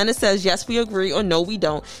Senate. The Senate says, yes, we agree, or no, we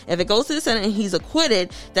don't. If it goes to the Senate and he's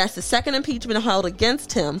acquitted, that's the second impeachment held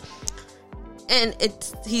against him. And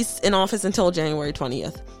he's in office until January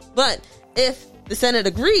 20th. But if the Senate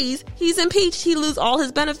agrees, he's impeached, he loses all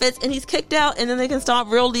his benefits, and he's kicked out, and then they can start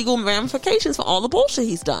real legal ramifications for all the bullshit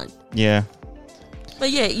he's done. Yeah.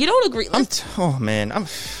 But yeah, you don't agree.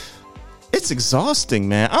 It's exhausting,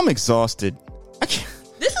 man. I'm exhausted. I can't.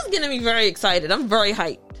 This is getting me very excited. I'm very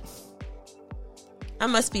hyped. I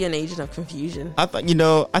must be an agent of confusion. I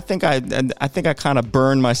think I kind of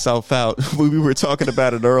burned myself out when we were talking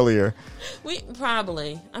about it earlier. We've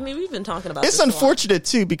been talking about it's this unfortunate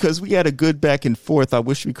too because we had a good back and forth. I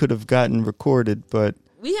wish we could have gotten recorded, but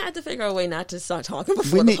we had to figure out a way not to start talking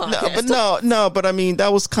before the podcast. But I mean,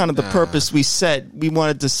 that was kind of the purpose we set. We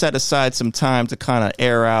wanted to set aside some time to kind of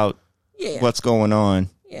air out what's going on.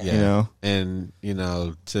 Yeah. You know? And,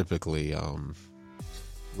 typically,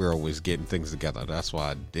 we're always getting things together. That's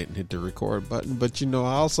why I didn't hit the record button. But, I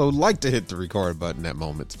also like to hit the record button at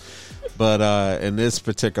moments. But in this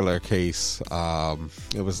particular case,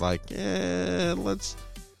 it was like, let's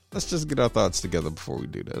just get our thoughts together before we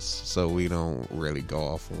do this, so we don't really go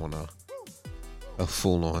off on a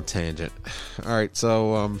full-on tangent. All right,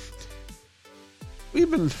 so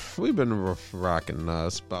we've been rocking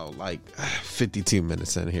us about like 52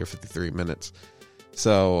 minutes in here, 53 minutes.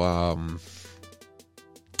 So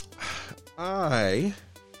I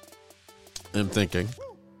am thinking,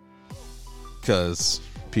 because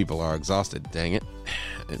people are exhausted, dang it,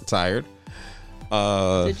 and tired.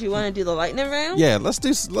 Did you want to do the lightning round? Yeah, let's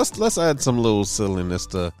add some little silliness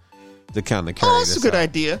to kind of carry this. That's a good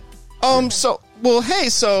idea.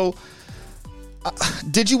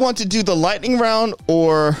 Did you want to do the lightning round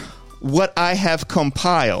or what I have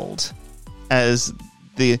compiled as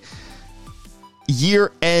the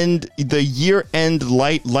year-end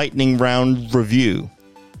lightning round review?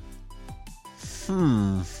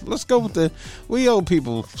 Let's go with we owe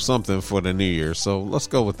people something for the new year, so let's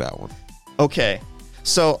go with that one. Okay,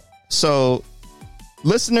 so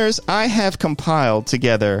listeners, I have compiled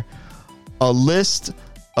together a list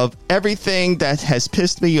of everything that has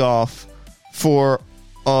pissed me off for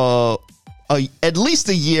at least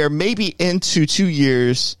a year, maybe into 2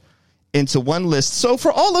 years, into one list. So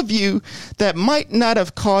for all of you that might not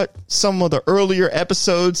have caught some of the earlier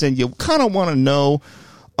episodes and you kind of want to know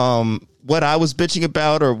what I was bitching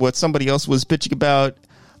about or what somebody else was bitching about,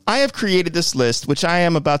 I have created this list, which I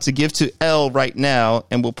am about to give to L right now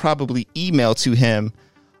and will probably email to him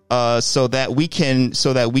so that we can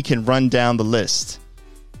run down the list.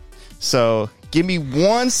 So give me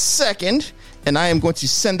 1 second, and I am going to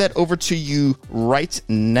send that over to you right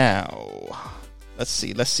now. Let's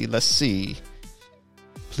see.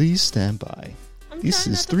 Please stand by. This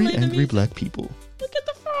is 3 angry black people. Look at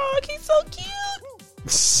the frog. He's so cute.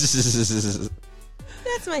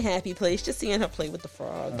 That's my happy place, just seeing her play with the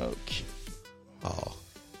frog. Okay. Oh,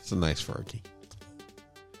 it's a nice froggy.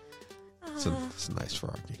 It's a nice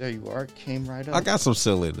froggy. There you are. Came right up. I got some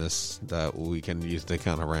silliness that we can use to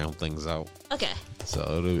kind of round things out. Okay.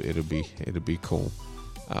 So it'll be cool.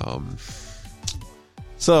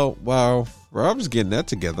 So while Rob's getting that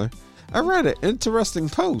together, I read an interesting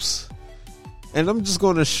post, and I'm just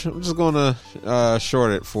gonna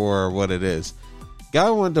short it for what it is. Guy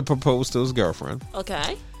wanted to propose to his girlfriend.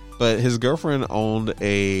 Okay. But his girlfriend owned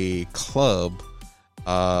a club,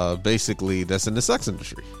 basically that's in the sex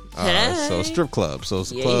industry. So strip club. So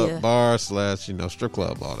it's a club, bar / strip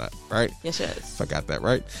club, all that, right? Yes, yes. If I got that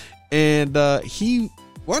right. And he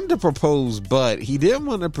wanted to propose, but he didn't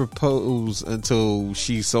want to propose until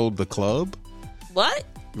she sold the club. What?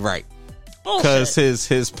 Right. Because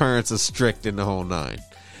his parents are strict in the whole nine.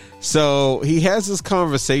 So he has this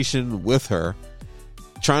conversation with her,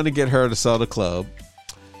 trying to get her to sell the club.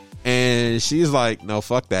 And she's like, no,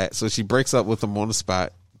 fuck that. So she breaks up with him on the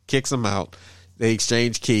spot, kicks him out. They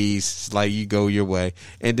exchange keys, like you go your way,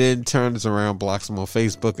 and then turns around, blocks him on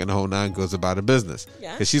Facebook, and the whole nine goes about her business.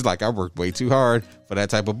 Yeah. Because she's like, I worked way too hard for that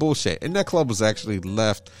type of bullshit. And that club was actually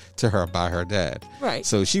left to her by her dad. Right.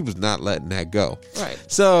 So she was not letting that go. Right.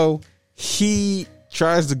 So he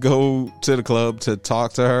tries to go to the club to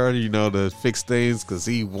talk to her, to fix things, because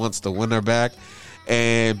he wants to win her back.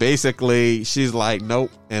 And basically, she's like,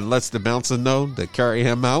 nope, and lets the bouncer know to carry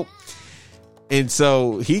him out. And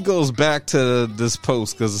so he goes back to this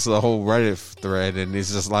post, because it's a whole Reddit thread, and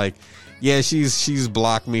it's just like, yeah, she's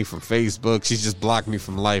blocked me from Facebook. She's just blocked me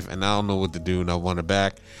from life, and I don't know what to do, and I want her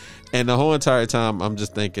back. And the whole entire time, I'm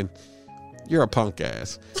just thinking, you're a punk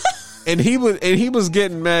ass. And he was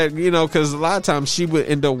getting mad, because a lot of times she would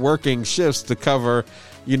end up working shifts to cover,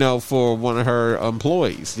 for one of her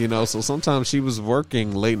employees, so sometimes she was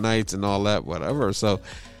working late nights and all that, whatever. So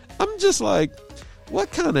I'm just like,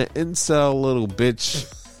 what kind of incel little bitch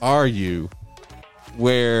are you,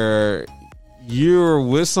 where you're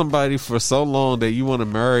with somebody for so long that you want to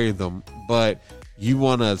marry them, but you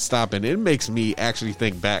want to stop? And it makes me actually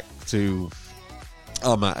think back to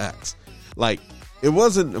my ex. Like, it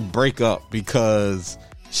wasn't a breakup because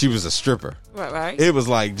she was a stripper. Right. It was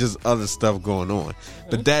like just other stuff going on.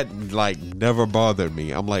 But that never bothered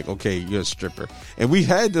me. I'm like, okay, you're a stripper. And we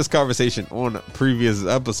had this conversation on a previous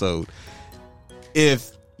episode.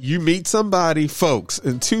 If you meet somebody, folks,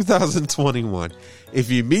 in 2021,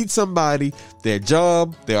 if you meet somebody, their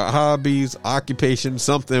job, their hobbies, occupation,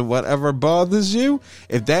 something, whatever bothers you,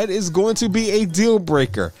 if that is going to be a deal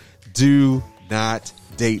breaker, do not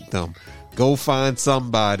date them. Go find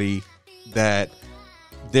somebody that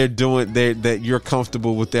that you're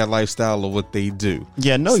comfortable with their lifestyle or what they do.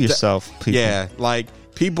 Yeah, know yourself, people. Yeah, like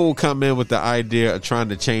people come in with the idea of trying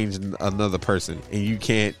to change another person, and you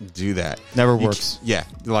can't do that. Never works. Yeah,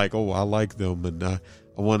 like, oh, I like them, and I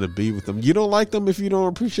want to be with them. You don't like them if you don't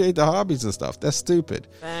appreciate the hobbies and stuff. That's stupid.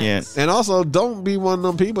 Yeah. And also, don't be one of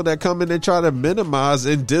them people that come in and try to minimize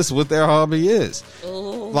and diss what their hobby is.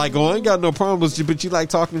 Ooh. Like, oh, I ain't got no problem with you, but you like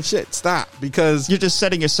talking shit. Stop, because you're just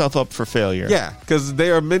setting yourself up for failure. Yeah, because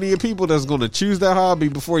there are many people that's going to choose their hobby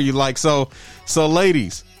before you. Like, so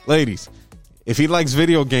ladies, if he likes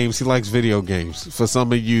video games, he likes video games. For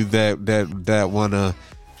some of you that want to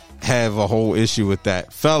have a whole issue with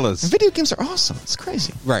that, fellas, video games are awesome. It's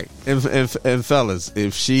crazy, right? And fellas,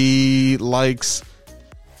 if she likes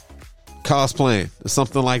cosplaying or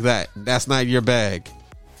something like that, that's not your bag.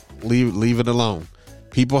 Leave it alone.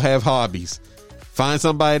 People have hobbies. Find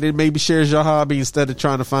somebody that maybe shares your hobby instead of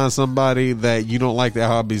trying to find somebody that you don't like their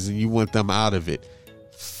hobbies and you want them out of it.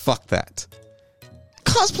 Fuck that.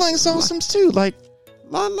 Cosplaying is awesome too. Like,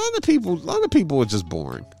 a lot of people are just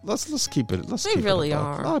boring. Let's keep it. They really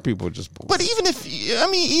are. A lot of people are just boring. But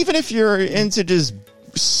even if you're into just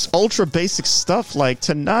ultra basic stuff, like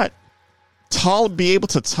to not be able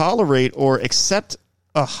to tolerate or accept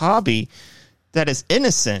a hobby that is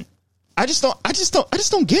innocent, I just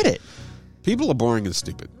don't get it. People are boring and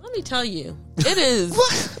stupid. Let me tell you, it is.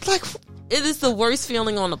 What? Like, it is the worst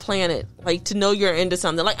feeling on the planet, like, to know you're into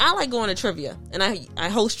something. Like, I like going to trivia, and I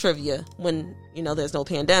host trivia when, there's no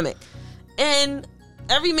pandemic. And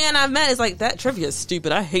every man I've met is like, that trivia is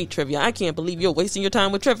stupid. I hate trivia. I can't believe you're wasting your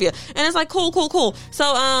time with trivia. And it's like, cool. So,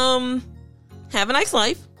 have a nice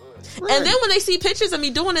life. Right. And then when they see pictures of me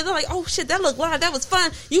doing it, they're like, "Oh shit, that looked live. That was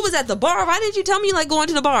fun. You was at the bar. Why didn't you tell me you like going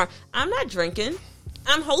to the bar?" I'm not drinking.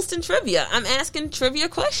 I'm hosting trivia. I'm asking trivia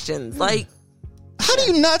questions. Like, how do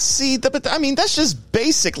you not see that? But I mean, that's just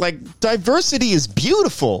basic. Like, diversity is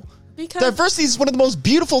beautiful. because Diversity is one of the most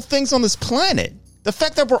beautiful things on this planet. The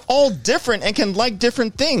fact that we're all different and can like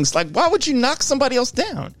different things. Like, why would you knock somebody else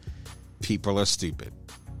down? People are stupid.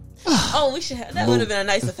 we should have that. Would have been a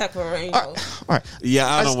nice effect for a rainbow. All right. Yeah,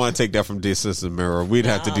 I don't want to take that from Distance and Mirror. We'd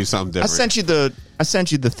have to do something I different.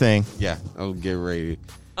 sent you the thing. Yeah. Oh, get ready.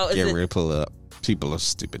 Is Get it- ready to pull it up. People are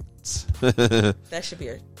stupid. That should be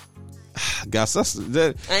it. Guys,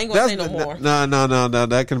 that. I ain't gonna say no more. No.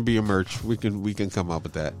 That can be a merch. We can come up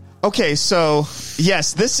with that. Okay, so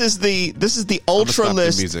yes, this is the ultra Stop the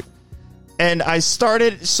list. music. And I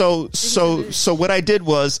started so what I did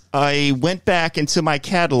was I went back into my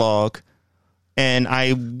catalog and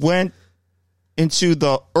I went into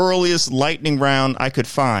the earliest lightning round I could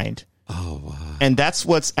find. Oh wow. And that's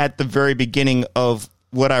what's at the very beginning of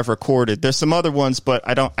what I've recorded. There's some other ones, but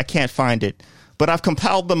I can't find it. But I've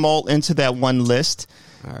compiled them all into that one list.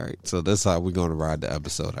 All right. So that's how we're going to ride the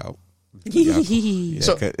episode out.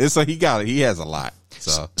 So- So he got it. He has a lot.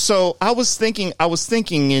 So I was thinking,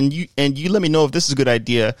 and you let me know if this is a good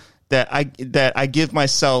idea, that I give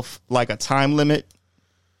myself like a time limit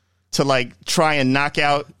to like try and knock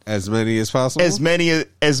out As many as possible. as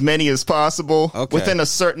many as possible Okay. within a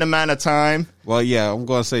certain amount of time. Well, yeah, I'm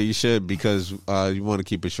going to say you should because you want to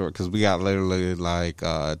keep it short because we got literally like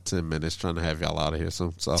 10 minutes trying to have y'all out of here.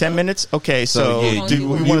 So 10 minutes? Okay, so yeah, do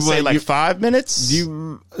we want to say like 5 minutes?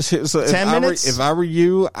 so 10 minutes? If I were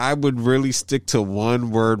you, I would really stick to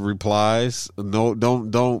one word replies. No,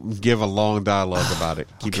 don't give a long dialogue about it.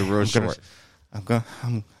 Keep it real short. I'm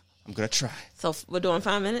gonna try. So we're doing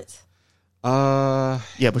 5 minutes. Yeah,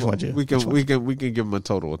 which one, Jay? We can give him a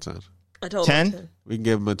total of 10. I told 10? him We can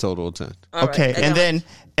give him a total of 10. All right, Okay, I got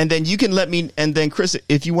and then you can let me, and then Chris,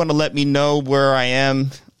 if you want to let me know where I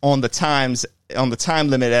am on the time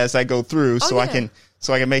limit as I go through, so I can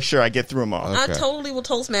make sure I get through them all. I Okay. totally will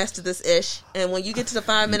Toastmaster this ish, and when you get to the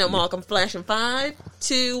 5 minute mark, I'm flashing 5,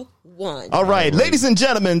 2, 1. All right, ladies and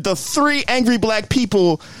gentlemen, the three angry black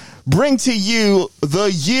people bring to you the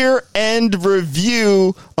year-end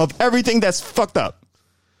review of everything that's fucked up.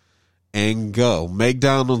 And go.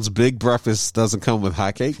 McDonald's Big Breakfast doesn't come with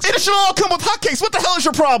hotcakes. It should all come with hotcakes. What the hell is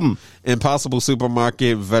your problem? Impossible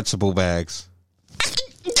Supermarket vegetable bags.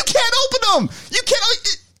 You can't open them. You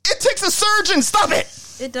can't. It takes a surgeon. Stop it.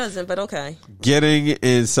 It doesn't, but okay. Getting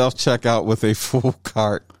in self-checkout with a full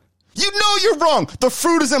cart. You know you're wrong. The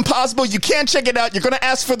fruit is impossible. You can't check it out. You're going to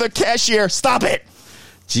ask for the cashier. Stop it.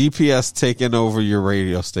 GPS taking over your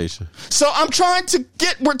radio station. So I'm trying to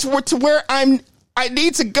get to where I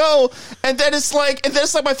need to go, and then it's like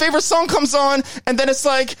my favorite song comes on, and then it's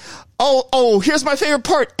like, oh, here's my favorite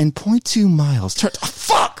part. In 0.2 miles,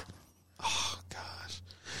 fuck. Oh gosh,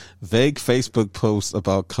 vague Facebook posts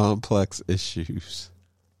about complex issues.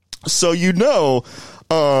 So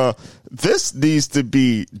this needs to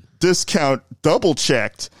be discount double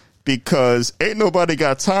checked because ain't nobody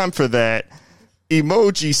got time for that.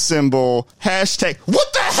 Emoji symbol, hashtag.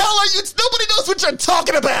 What the hell are you? Nobody knows what you're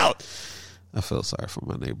talking about. I feel sorry for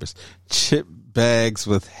my neighbors. Chip bags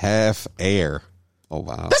with half air. Oh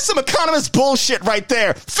wow, That's some economist bullshit right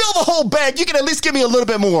there. Fill the whole bag. You can at least give me a little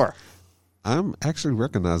bit more. I'm actually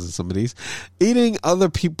recognizing some of these. Eating other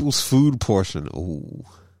people's food portion. Ooh.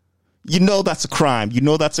 You know that's a crime. You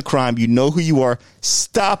know that's a crime. You know who you are.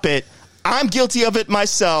 Stop it. I'm guilty of it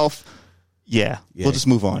myself. Yeah. We'll just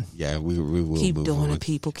move on. Yeah, we will Keep move doing on. it,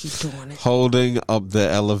 people. Keep doing it. Holding up the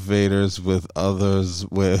elevators with others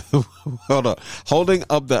with hold on. Holding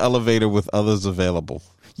up the elevator with others available.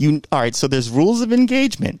 All right, so there's rules of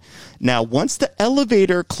engagement. Now, once the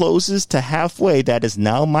elevator closes to halfway, that is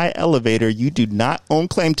now my elevator. You do not own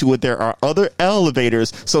claim to it. There are other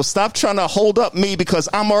elevators, so stop trying to hold up me because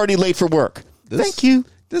I'm already late for work. Thank you.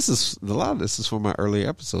 This is a lot of this is from my early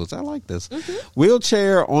episodes. I like this.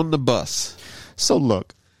 Wheelchair on the bus. So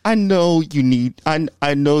look, I know you need.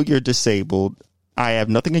 I know you're disabled. I have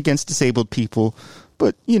nothing against disabled people,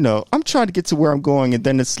 but I'm trying to get to where I'm going, and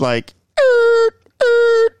then it's like.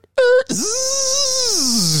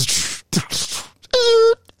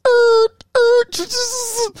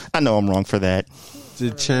 I know I'm wrong for that.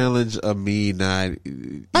 The challenge of me not.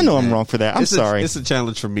 I know I'm wrong for that. I'm sorry. It's a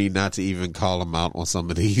challenge for me not to even call them out on some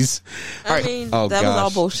of these. I mean, Oh, that was all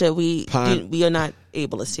gosh. bullshit. We Pine- are not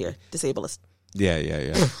ableist here. Disablist.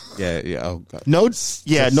 Yeah. Oh God. No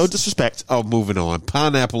disrespect. Oh, moving on.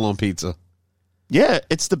 Pineapple on pizza. Yeah,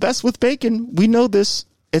 it's the best with bacon. We know this.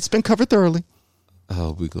 It's been covered thoroughly.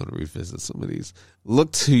 Oh, we're going to revisit some of these.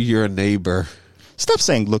 Look to your neighbor. Stop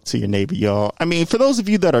saying look to your neighbor, y'all. I mean, for those of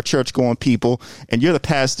you that are church-going people and you're the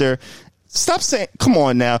pastor, stop saying, come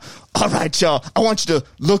on now. All right, y'all, I want you to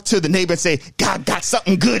look to the neighbor and say, God got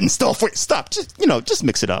something good in store for you. Stop. Just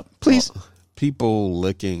mix it up, please. People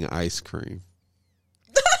licking ice cream.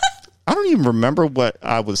 I don't even remember what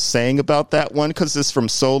I was saying about that one because it's from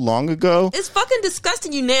so long ago. It's fucking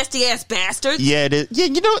disgusting, you nasty ass bastards. Yeah, it is. Yeah,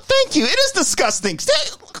 thank you. It is disgusting.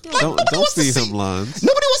 Don't feed him lines.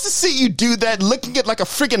 Nobody wants to see you do that, licking it like a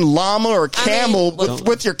freaking llama or a camel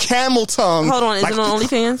with your camel tongue. Hold on, is it on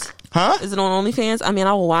OnlyFans? Huh? Is it on OnlyFans? I mean,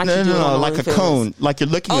 I will watch you do it on like OnlyFans. a cone, like you're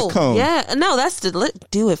licking a cone. Yeah, no,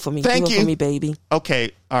 do it for me. Thank do it you. for me, baby.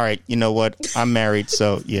 Okay, all right. You know what? I'm married,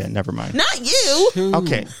 so yeah, never mind. Not you.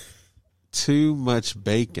 Okay. Too much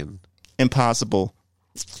bacon. Impossible.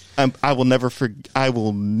 I will never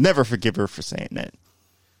forgive her for saying that.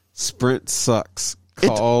 Sprint sucks.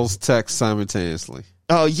 Calls, text simultaneously.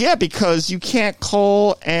 Oh yeah, because you can't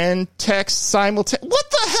call and text simultaneously. What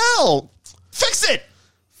the hell? Fix it.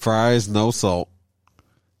 Fries, no salt.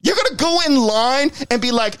 You're going to go in line and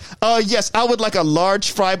be like, yes, I would like a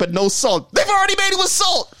large fry, but no salt. They've already made it with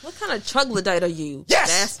salt. What kind of troglodyte are you, yes!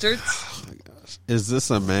 bastards? Oh my gosh. Is this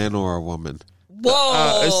a man or a woman?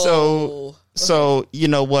 Whoa. So you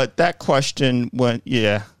know what? That question went,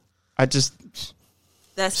 yeah.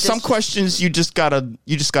 That's some questions you just gotta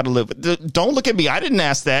live with. Don't look at me. I didn't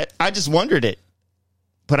ask that. I just wondered it.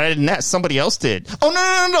 But I didn't ask. Somebody else did. Oh,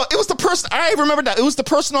 no. It was the person. I remember that. It was the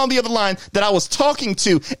person on the other line that I was talking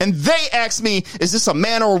to. And they asked me, is this a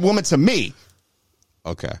man or a woman to me?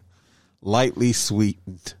 Okay. Lightly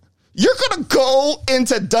sweetened. You're going to go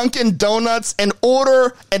into Dunkin' Donuts and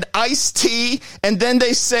order an iced tea. And then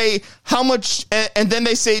they say, how much? And then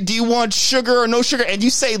they say, do you want sugar or no sugar? And you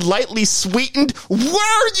say lightly sweetened. Where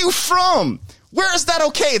are you from? Where is that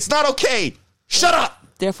okay? It's not okay. Shut up.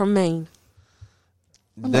 They're from Maine.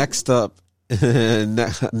 Next up in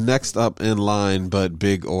line, but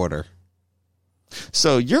big order.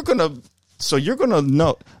 So you're gonna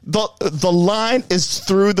know the line is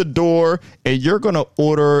through the door, and you're gonna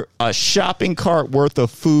order a shopping cart worth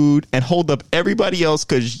of food and hold up everybody else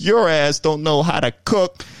because your ass don't know how to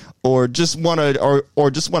cook or just wanna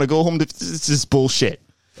go home. This is bullshit.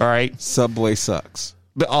 All right, Subway sucks.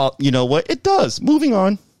 But you know what? It does. Moving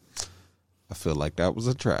on. I feel like that was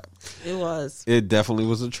a trap. It was. It definitely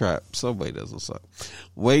was a trap. Subway doesn't suck.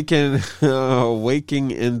 Waking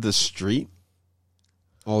in the street.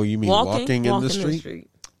 Oh, you mean walking in the street?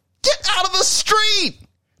 Get out of the street!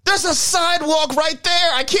 There's a sidewalk right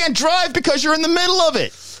there. I can't drive because you're in the middle of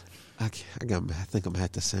it. I think I'm gonna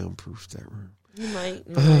have to soundproof that room. You might.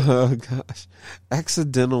 Oh gosh,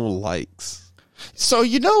 accidental likes. So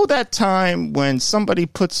you know that time when somebody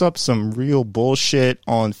puts up some real bullshit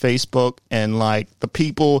on Facebook and like the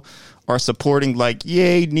people are supporting like,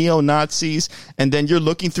 yay, neo-Nazis, and then you're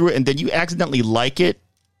looking through it and then you accidentally like it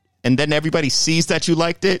and then everybody sees that you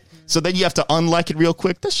liked it. So then you have to unlike it real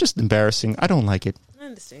quick. That's just embarrassing. I don't like it. I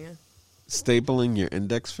understand. Stapling your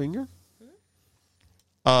index finger?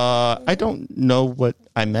 I don't know what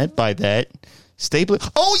I meant by that. Stapling.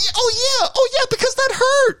 Oh yeah, because that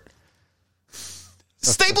hurt.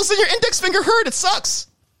 Staples in your index finger hurt. It sucks.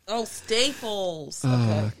 Oh, staples.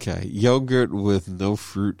 Okay. Yogurt with no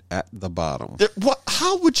fruit at the bottom.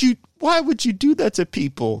 Why would you do that to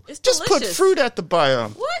people? It's just delicious. put fruit at the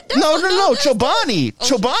bottom. What? No. Chobani.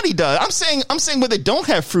 Chobani does. I'm saying where they don't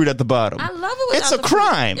have fruit at the bottom. I love it. It's a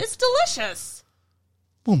crime. It's delicious.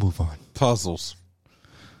 We'll move on. Puzzles.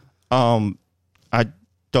 I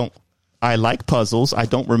like puzzles. I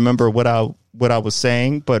don't remember what I was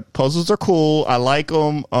saying, but puzzles are cool. I like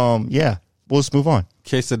them. Yeah. We'll just move on.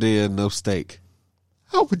 Quesadilla, no steak.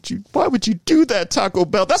 Why would you do that, Taco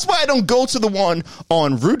Bell? That's why I don't go to the one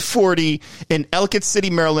on Route 40 in Ellicott City,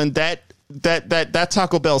 Maryland. That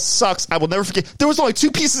Taco Bell sucks. I will never forget. There was only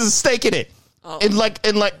 2 pieces of steak in it. Oh. And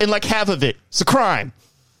like half of it. It's a crime.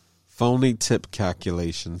 Phony tip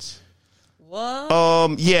calculations.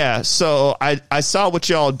 What? Yeah. So I saw what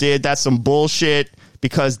y'all did. That's some bullshit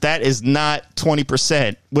because that is not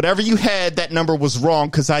 20%. Whatever you had, that number was wrong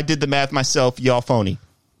because I did the math myself. Y'all phony.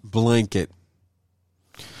 Blanket.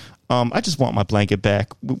 I just want my blanket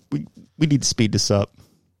back. We need to speed this up.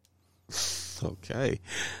 Okay.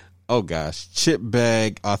 Oh gosh, chip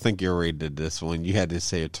bag. I think you already did this one. You had to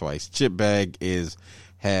say it twice. Chip bag is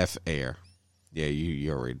half air. Yeah,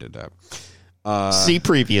 you already did that. See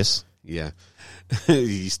previous. Yeah.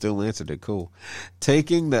 You still answered it. Cool.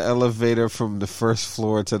 Taking the elevator from the first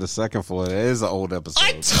floor to the second floor. That is an old episode.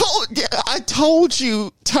 I told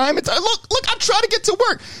you time and time. Look, I'm trying to get to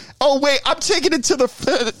work. Oh, wait, I'm taking it to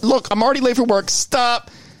the... look, I'm already late for work.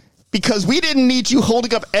 Stop. Because we didn't need you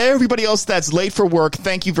holding up everybody else that's late for work.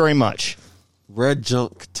 Thank you very much. Red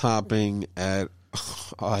junk topping at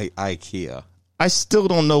IKEA. I still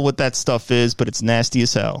don't know what that stuff is, but it's nasty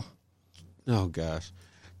as hell. Oh, gosh.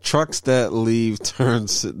 Trucks that leave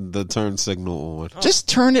the turn signal on. Just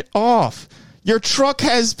turn it off. Your truck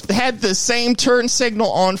has had the same turn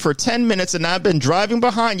signal on for 10 minutes, and I've been driving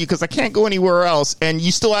behind you because I can't go anywhere else, and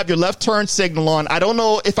you still have your left turn signal on. I don't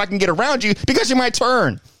know if I can get around you because you might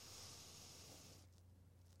turn.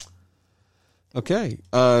 Okay.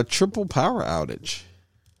 Triple power outage.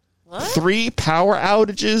 What? 3 power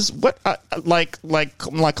outages? What? Like,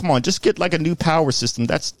 come on, just get like a new power system.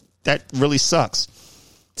 That really sucks.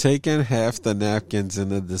 Taking half the napkins in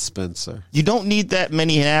the dispenser. You don't need that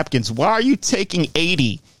many napkins. Why are you taking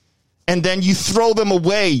 80 and then you throw them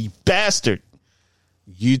away, you bastard?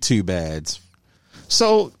 YouTube ads.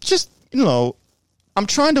 So just, I'm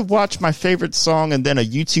trying to watch my favorite song and then a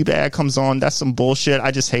YouTube ad comes on. That's some bullshit.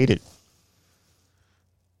 I just hate it.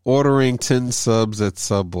 Ordering 10 subs at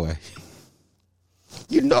Subway.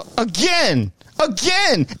 Again, and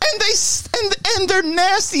they're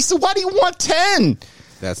nasty. So why do you want 10?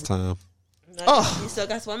 That's time. No, you still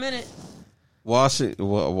got 1 minute. Washing.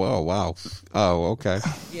 Whoa, wow. Oh, okay.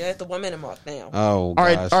 You're at the 1 minute mark now. Oh,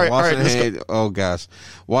 gosh. All right, let's go. Oh, gosh.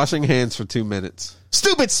 Washing hands for 2 minutes.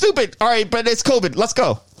 Stupid. All right, but it's COVID. Let's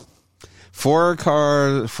go. 4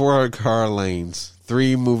 car lanes.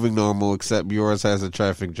 3 moving normal, except yours has a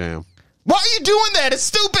traffic jam. Why are you doing that? It's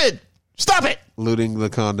stupid. Stop it. Looting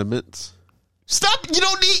the condiments. Stop. You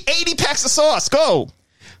don't need 80 packs of sauce. Go.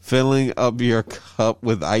 Filling up your cup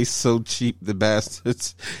with ice so cheap the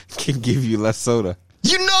bastards can give you less soda.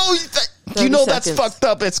 You know that's fucked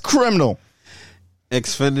up. It's criminal.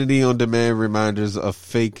 Xfinity on demand reminders of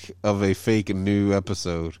a fake new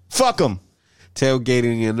episode. Fuck them.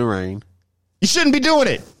 Tailgating in the rain. You shouldn't be doing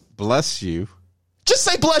it. Bless you. Just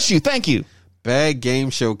say bless you. Thank you. Bad game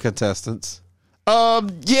show contestants.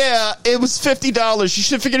 Yeah, it was $50. You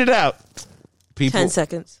should have figured it out. 10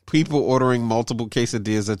 seconds. People ordering multiple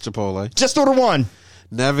quesadillas at Chipotle. Just order one.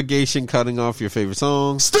 Navigation cutting off your favorite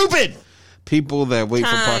songs. Stupid. People that wait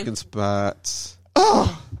for parking spots.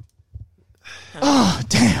 Oh,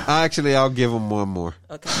 damn. I'll give them one more.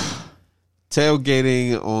 Okay.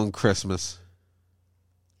 Tailgating on Christmas.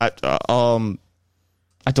 I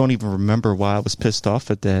don't even remember why I was pissed off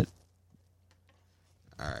at that.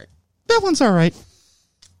 All right. That one's all right.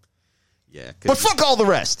 Yeah. But fuck all the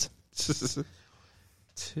rest.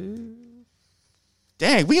 2.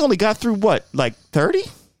 Dang, we only got through what, like 30?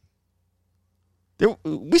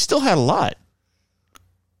 We still had a lot.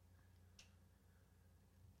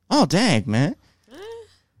 Oh, dang, man.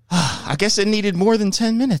 I guess it needed more than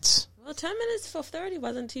 10 minutes. Well, 10 minutes for 30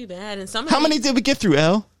 wasn't too bad. And How many did we get through,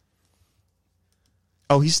 L?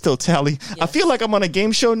 Oh, he's still tallying. Yes. I feel like I'm on a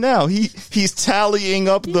game show now. He's tallying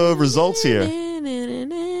up the results here.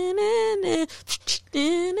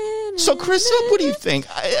 So, Chris, what do you think?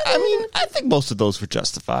 I think most of those were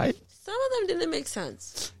justified. Some of them didn't make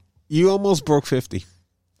sense. You almost broke 50.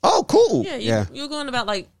 Oh, cool. Yeah, you're going about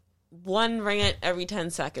like one rant every 10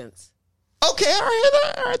 seconds. Okay, all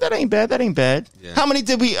right, that ain't bad. Yeah. How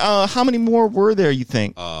many more were there, you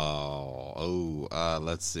think?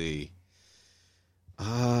 Let's see.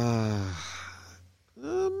 A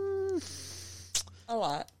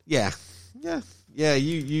lot. Yeah.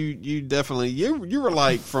 You definitely you were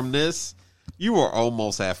like from this, you were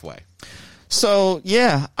almost halfway. So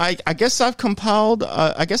yeah, I guess I've compiled.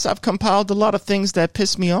 a lot of things that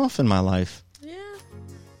piss me off in my life.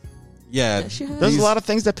 Yeah. There's a lot of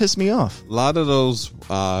things that piss me off. A lot of those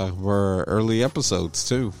were early episodes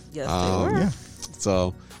too. Yes, they were. Yeah.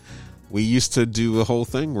 So we used to do a whole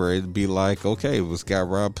thing where it'd be like, okay, was Got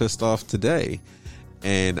Rob pissed off today?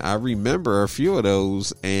 And I remember a few of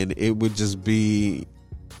those, and it would just be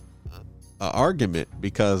an argument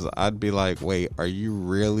because I'd be like, wait, are you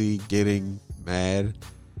really getting mad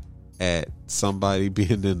at somebody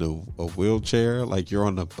being in a wheelchair? Like you're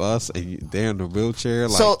on the bus and they're in the wheelchair?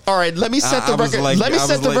 Like, so, all right, let me set the record.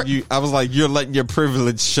 I was like, you're letting your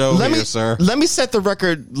privilege show here, sir. Let me set the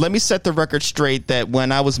record straight that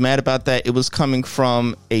when I was mad about that, it was coming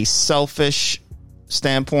from a selfish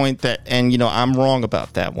standpoint and I'm wrong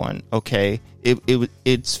about that one. Okay,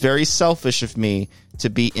 it's very selfish of me to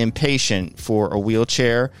be impatient for a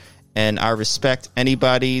wheelchair, and I respect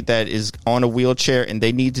anybody that is on a wheelchair and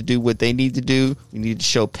they need to do what they need to do. We need to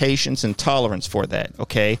show patience and tolerance for that.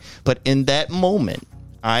 Okay, but in that moment,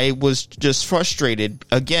 I was just frustrated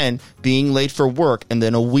again being late for work, and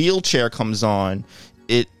then a wheelchair comes on.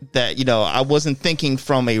 I wasn't thinking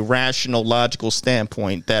from a rational, logical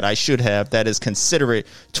standpoint that I should have, that is considerate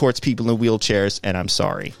towards people in wheelchairs, and I'm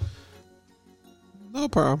sorry. No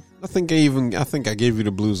problem. I think I gave you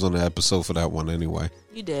the blues on the episode for that one anyway.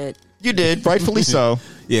 You did. You did, rightfully so.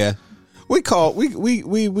 Yeah. We call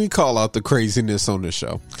out the craziness on the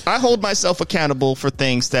show. I hold myself accountable for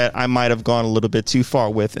things that I might have gone a little bit too far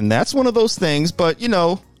with, and that's one of those things, but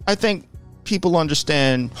I think people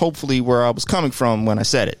understand hopefully where I was coming from when I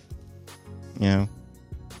said it. And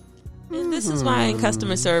this is why in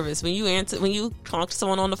customer service, when you talk to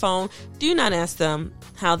someone on the phone, do not ask them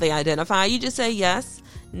how they identify. You just say yes,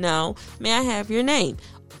 no, may I have your name?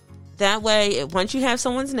 That way, once you have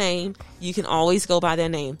someone's name, you can always go by their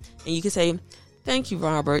name. And you can say, thank you,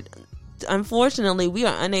 Robert. Unfortunately, we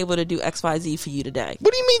are unable to do XYZ for you today.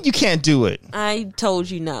 What do you mean you can't do it? I told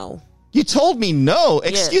you no. You told me no.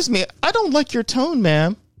 Excuse me. I don't like your tone,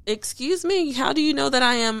 ma'am. Excuse me. How do you know that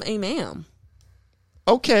I am a ma'am?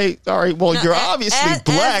 Okay. All right. Well, you're obviously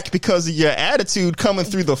black because of your attitude coming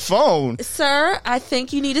through the phone. Sir, I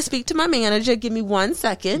think you need to speak to my manager. Give me 1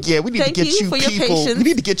 second. Yeah, we need to get you people. We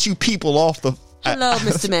need to get you people off the. Hello,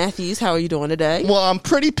 Mr. Matthews. How are you doing today? Well, I'm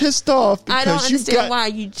pretty pissed off because I don't understand why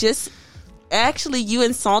you just you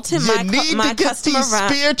insulted my customer. You need to get these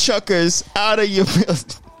spear chuckers out of your.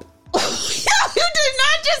 You did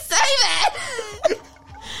not just say that.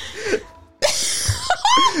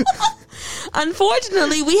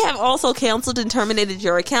 Unfortunately, we have also canceled and terminated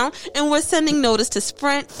your account, and we're sending notice to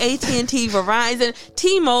Sprint, AT&T, Verizon,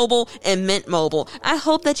 T-Mobile, and Mint Mobile. I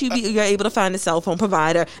hope that you're able to find a cell phone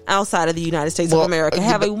provider outside of the United States of America.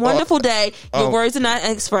 Have a wonderful day. Your words are not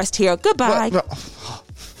expressed here. Goodbye.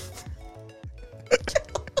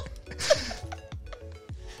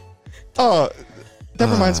 That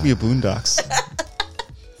reminds me of Boondocks.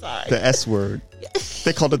 Sorry. The S word.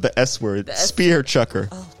 They called it the S word. Spear chucker.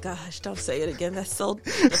 Oh, gosh. Don't say it again. That's so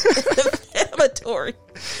inflammatory.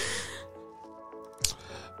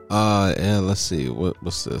 And let's see.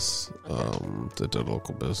 What's this? The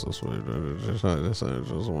local business. I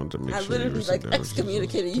just wanted to make I sure literally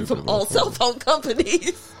excommunicated you from all cell phone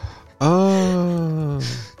companies.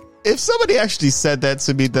 If somebody actually said that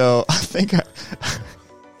to me, though, I think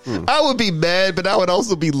I would be mad, but I would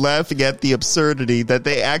also be laughing at the absurdity that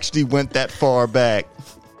they actually went that far back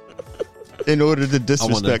in order to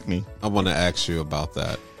disrespect me. I want to ask you about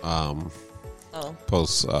that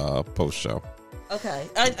post show. Okay,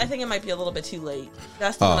 I think it might be a little bit too late.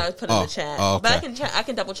 That's the one I put in the chat, but I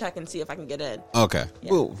can double check and see if I can get in. Okay,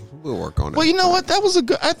 yeah. We'll work on it. Well, you know what? That was a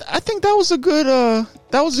good. I think that was a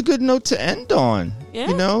good note to end on.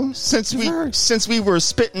 Yeah. Since we were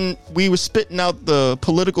spitting out the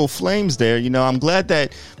political flames there. I'm glad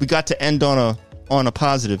that we got to end on a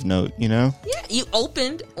positive note. Yeah, you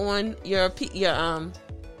opened on your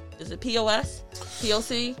is it POS,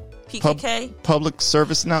 POC? PKK? Public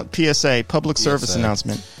service PSA, public service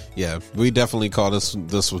announcement. Yeah, we definitely call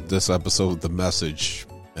this episode The Message.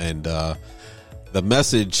 And the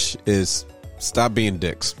message is stop being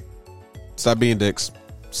dicks. Stop being dicks.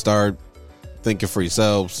 Start thinking for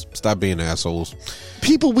yourselves. Stop being assholes.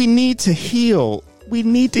 People, we need to heal. We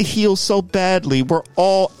need to heal so badly. We're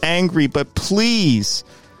all angry, but please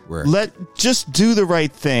just do the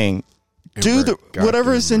right thing. Do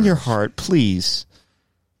whatever is in your heart, please.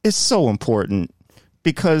 It's so important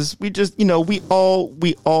because we just, we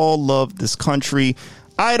all love this country.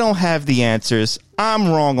 I don't have the answers. I'm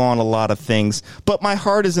wrong on a lot of things, but my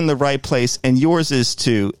heart is in the right place and yours is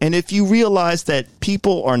too. And if you realize that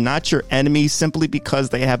people are not your enemies simply because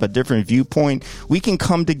they have a different viewpoint, we can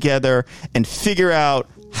come together and figure out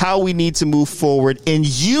how we need to move forward in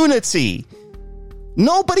unity.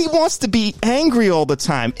 Nobody wants to be angry all the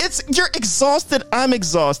time. You're exhausted. I'm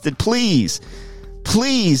exhausted. Please,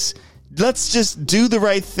 let's just do the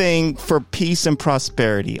right thing for peace and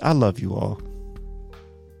prosperity. I love you all.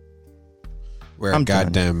 Wear a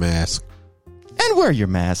goddamn mask. And wear your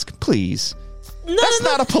mask, please. That's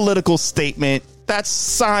not a political statement. That's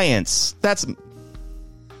science. That's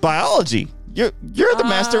biology. You're the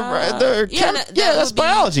master. That's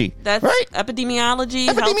biology. That's right? Epidemiology,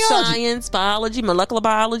 health science, biology, molecular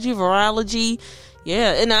biology, virology.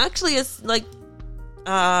 Yeah, and actually it's like,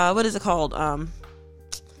 what is it called?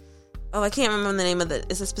 I can't remember the name of it.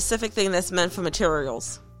 It's a specific thing that's meant for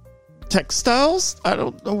materials. Textiles? I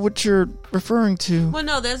don't know what you're referring to. Well,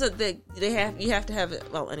 no, you have to have it.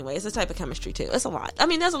 Well, anyway, it's a type of chemistry too. It's a lot. I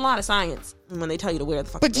mean, there's a lot of science when they tell you to wear the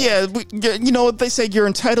fucking. But they say you're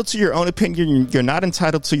entitled to your own opinion. You're not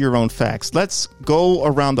entitled to your own facts. Let's go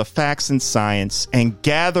around the facts and science and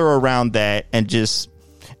gather around that and just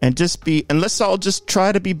and let's all just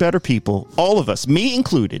try to be better people. All of us, me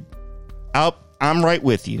included. I'm right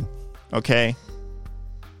with you. Okay.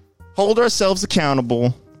 Hold ourselves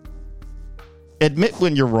accountable. Admit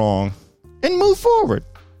when you're wrong and move forward.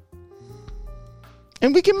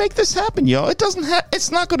 And we can make this happen, y'all.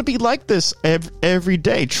 It's not going to be like this every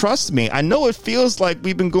day. Trust me. I know it feels like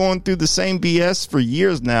we've been going through the same BS for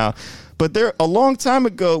years now, but a long time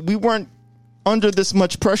ago, we weren't under this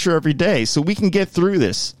much pressure every day. So we can get through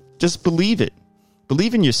this. Just believe it.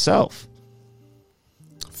 Believe in yourself.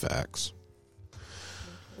 Facts.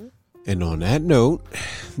 And on that note,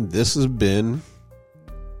 this has been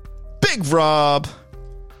Big Rob.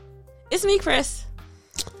 It's me, Chris.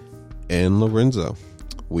 And Lorenzo.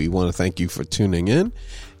 We want to thank you for tuning in.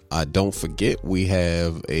 Don't forget, we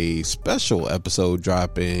have a special episode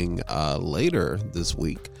dropping later this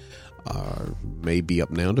week. Maybe up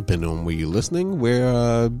now, depending on where you're listening,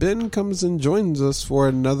 where Ben comes and joins us for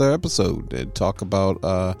another episode and talk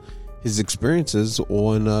about his experiences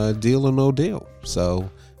on Deal or No Deal. So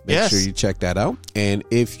make sure you check that out. And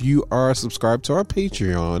if you are subscribed to our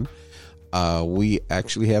Patreon, we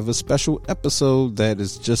actually have a special episode that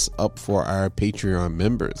is just up for our Patreon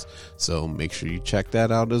members. So make sure you check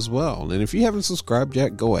that out as well. And if you haven't subscribed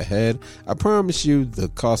yet, go ahead. I promise you the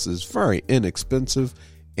cost is very inexpensive.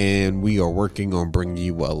 And we are working on bringing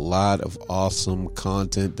you a lot of awesome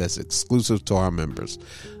content that's exclusive to our members.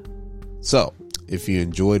 So if you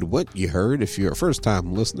enjoyed what you heard, if you're a first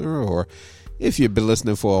time listener, or if you've been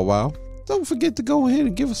listening for a while, don't forget to go ahead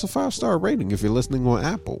and give us a 5-star rating if you're listening on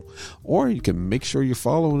Apple. Or you can make sure you're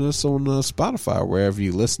following us on Spotify, wherever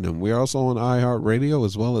you're listening. We're also on iHeartRadio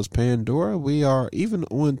as well as Pandora. We are even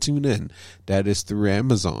on TuneIn. That is through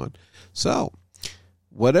Amazon. So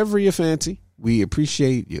whatever you fancy, we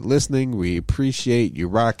appreciate you listening. We appreciate you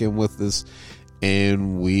rocking with us.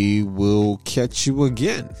 And we will catch you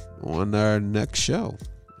again on our next show.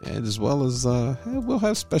 And as well as we'll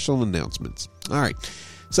have special announcements. All right.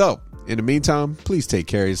 So in the meantime, please take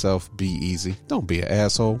care of yourself. Be easy. Don't be an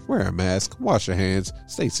asshole. Wear a mask. Wash your hands.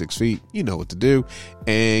 Stay 6 feet. You know what to do.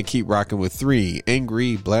 And keep rocking with 3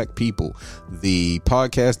 Angry Black People, the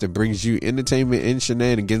podcast that brings you entertainment and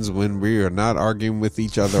shenanigans when we are not arguing with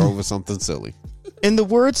each other over something silly. In the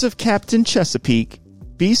words of Captain Chesapeake,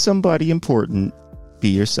 be somebody important. Be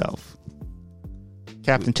yourself.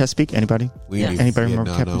 Captain Chesapeake, anybody? Anybody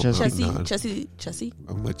remember Captain Chesapeake? Chessie.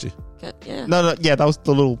 I'm with you. Yeah. No, yeah, that was the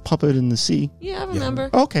little puppet in the sea. Yeah, I remember.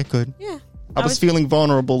 Yeah. Okay, good. Yeah. I was feeling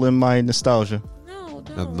vulnerable in my nostalgia. No.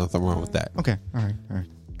 Nothing wrong with that. Okay, all right.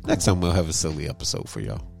 Next time we'll have a silly episode for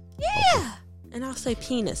y'all. Yeah. Okay. And I'll say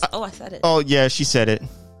penis. I said it. Oh yeah, she said it.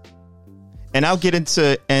 And I'll get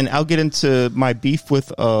into my beef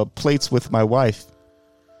with plates with my wife.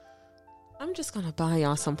 I'm just gonna buy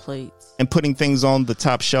y'all some plates. And putting things on the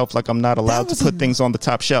top shelf like I'm not allowed to put things on the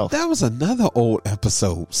top shelf. That was another old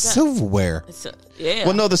episode. Silverware. Yeah.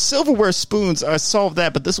 Well, no, the silverware spoons, I solved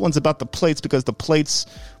that, but this one's about the plates because the plates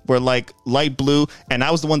were like light blue, and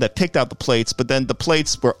I was the one that picked out the plates, but then the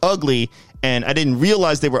plates were ugly, and I didn't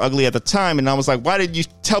realize they were ugly at the time, and I was like, why did you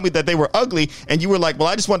tell me that they were ugly? And you were like, well,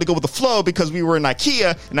 I just wanted to go with the flow because we were in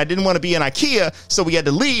IKEA, and I didn't want to be in IKEA, so we had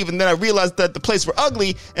to leave, and then I realized that the plates were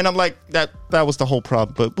ugly, and I'm like, that was the whole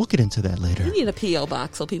problem, but we'll get into that later. We need a P.O.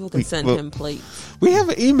 box so people can send him plates. We have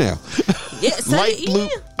an email. Yeah, light blue.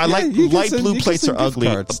 I like light blue plates are ugly,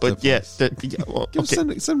 but yeah. Send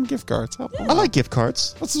them gift cards. I like gift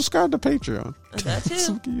cards. Let's subscribe to Patreon. That too.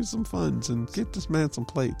 So we can use some funds and get this man some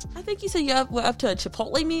plates. I think you said we're up to a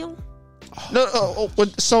Chipotle meal. No,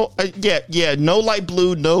 no light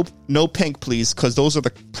blue, no pink, please, because those are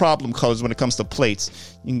the problem colors when it comes to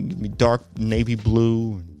plates. You can give me dark navy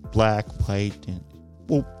blue, black, white, and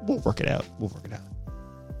we'll work it out.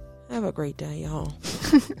 Have a great day, y'all.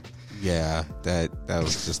 Yeah, that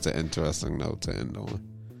was just an interesting note to end on.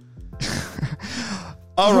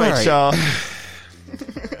 All right, y'all.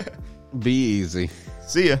 Be easy.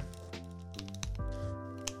 See ya.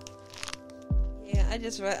 Yeah, I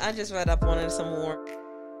just read up on it some more.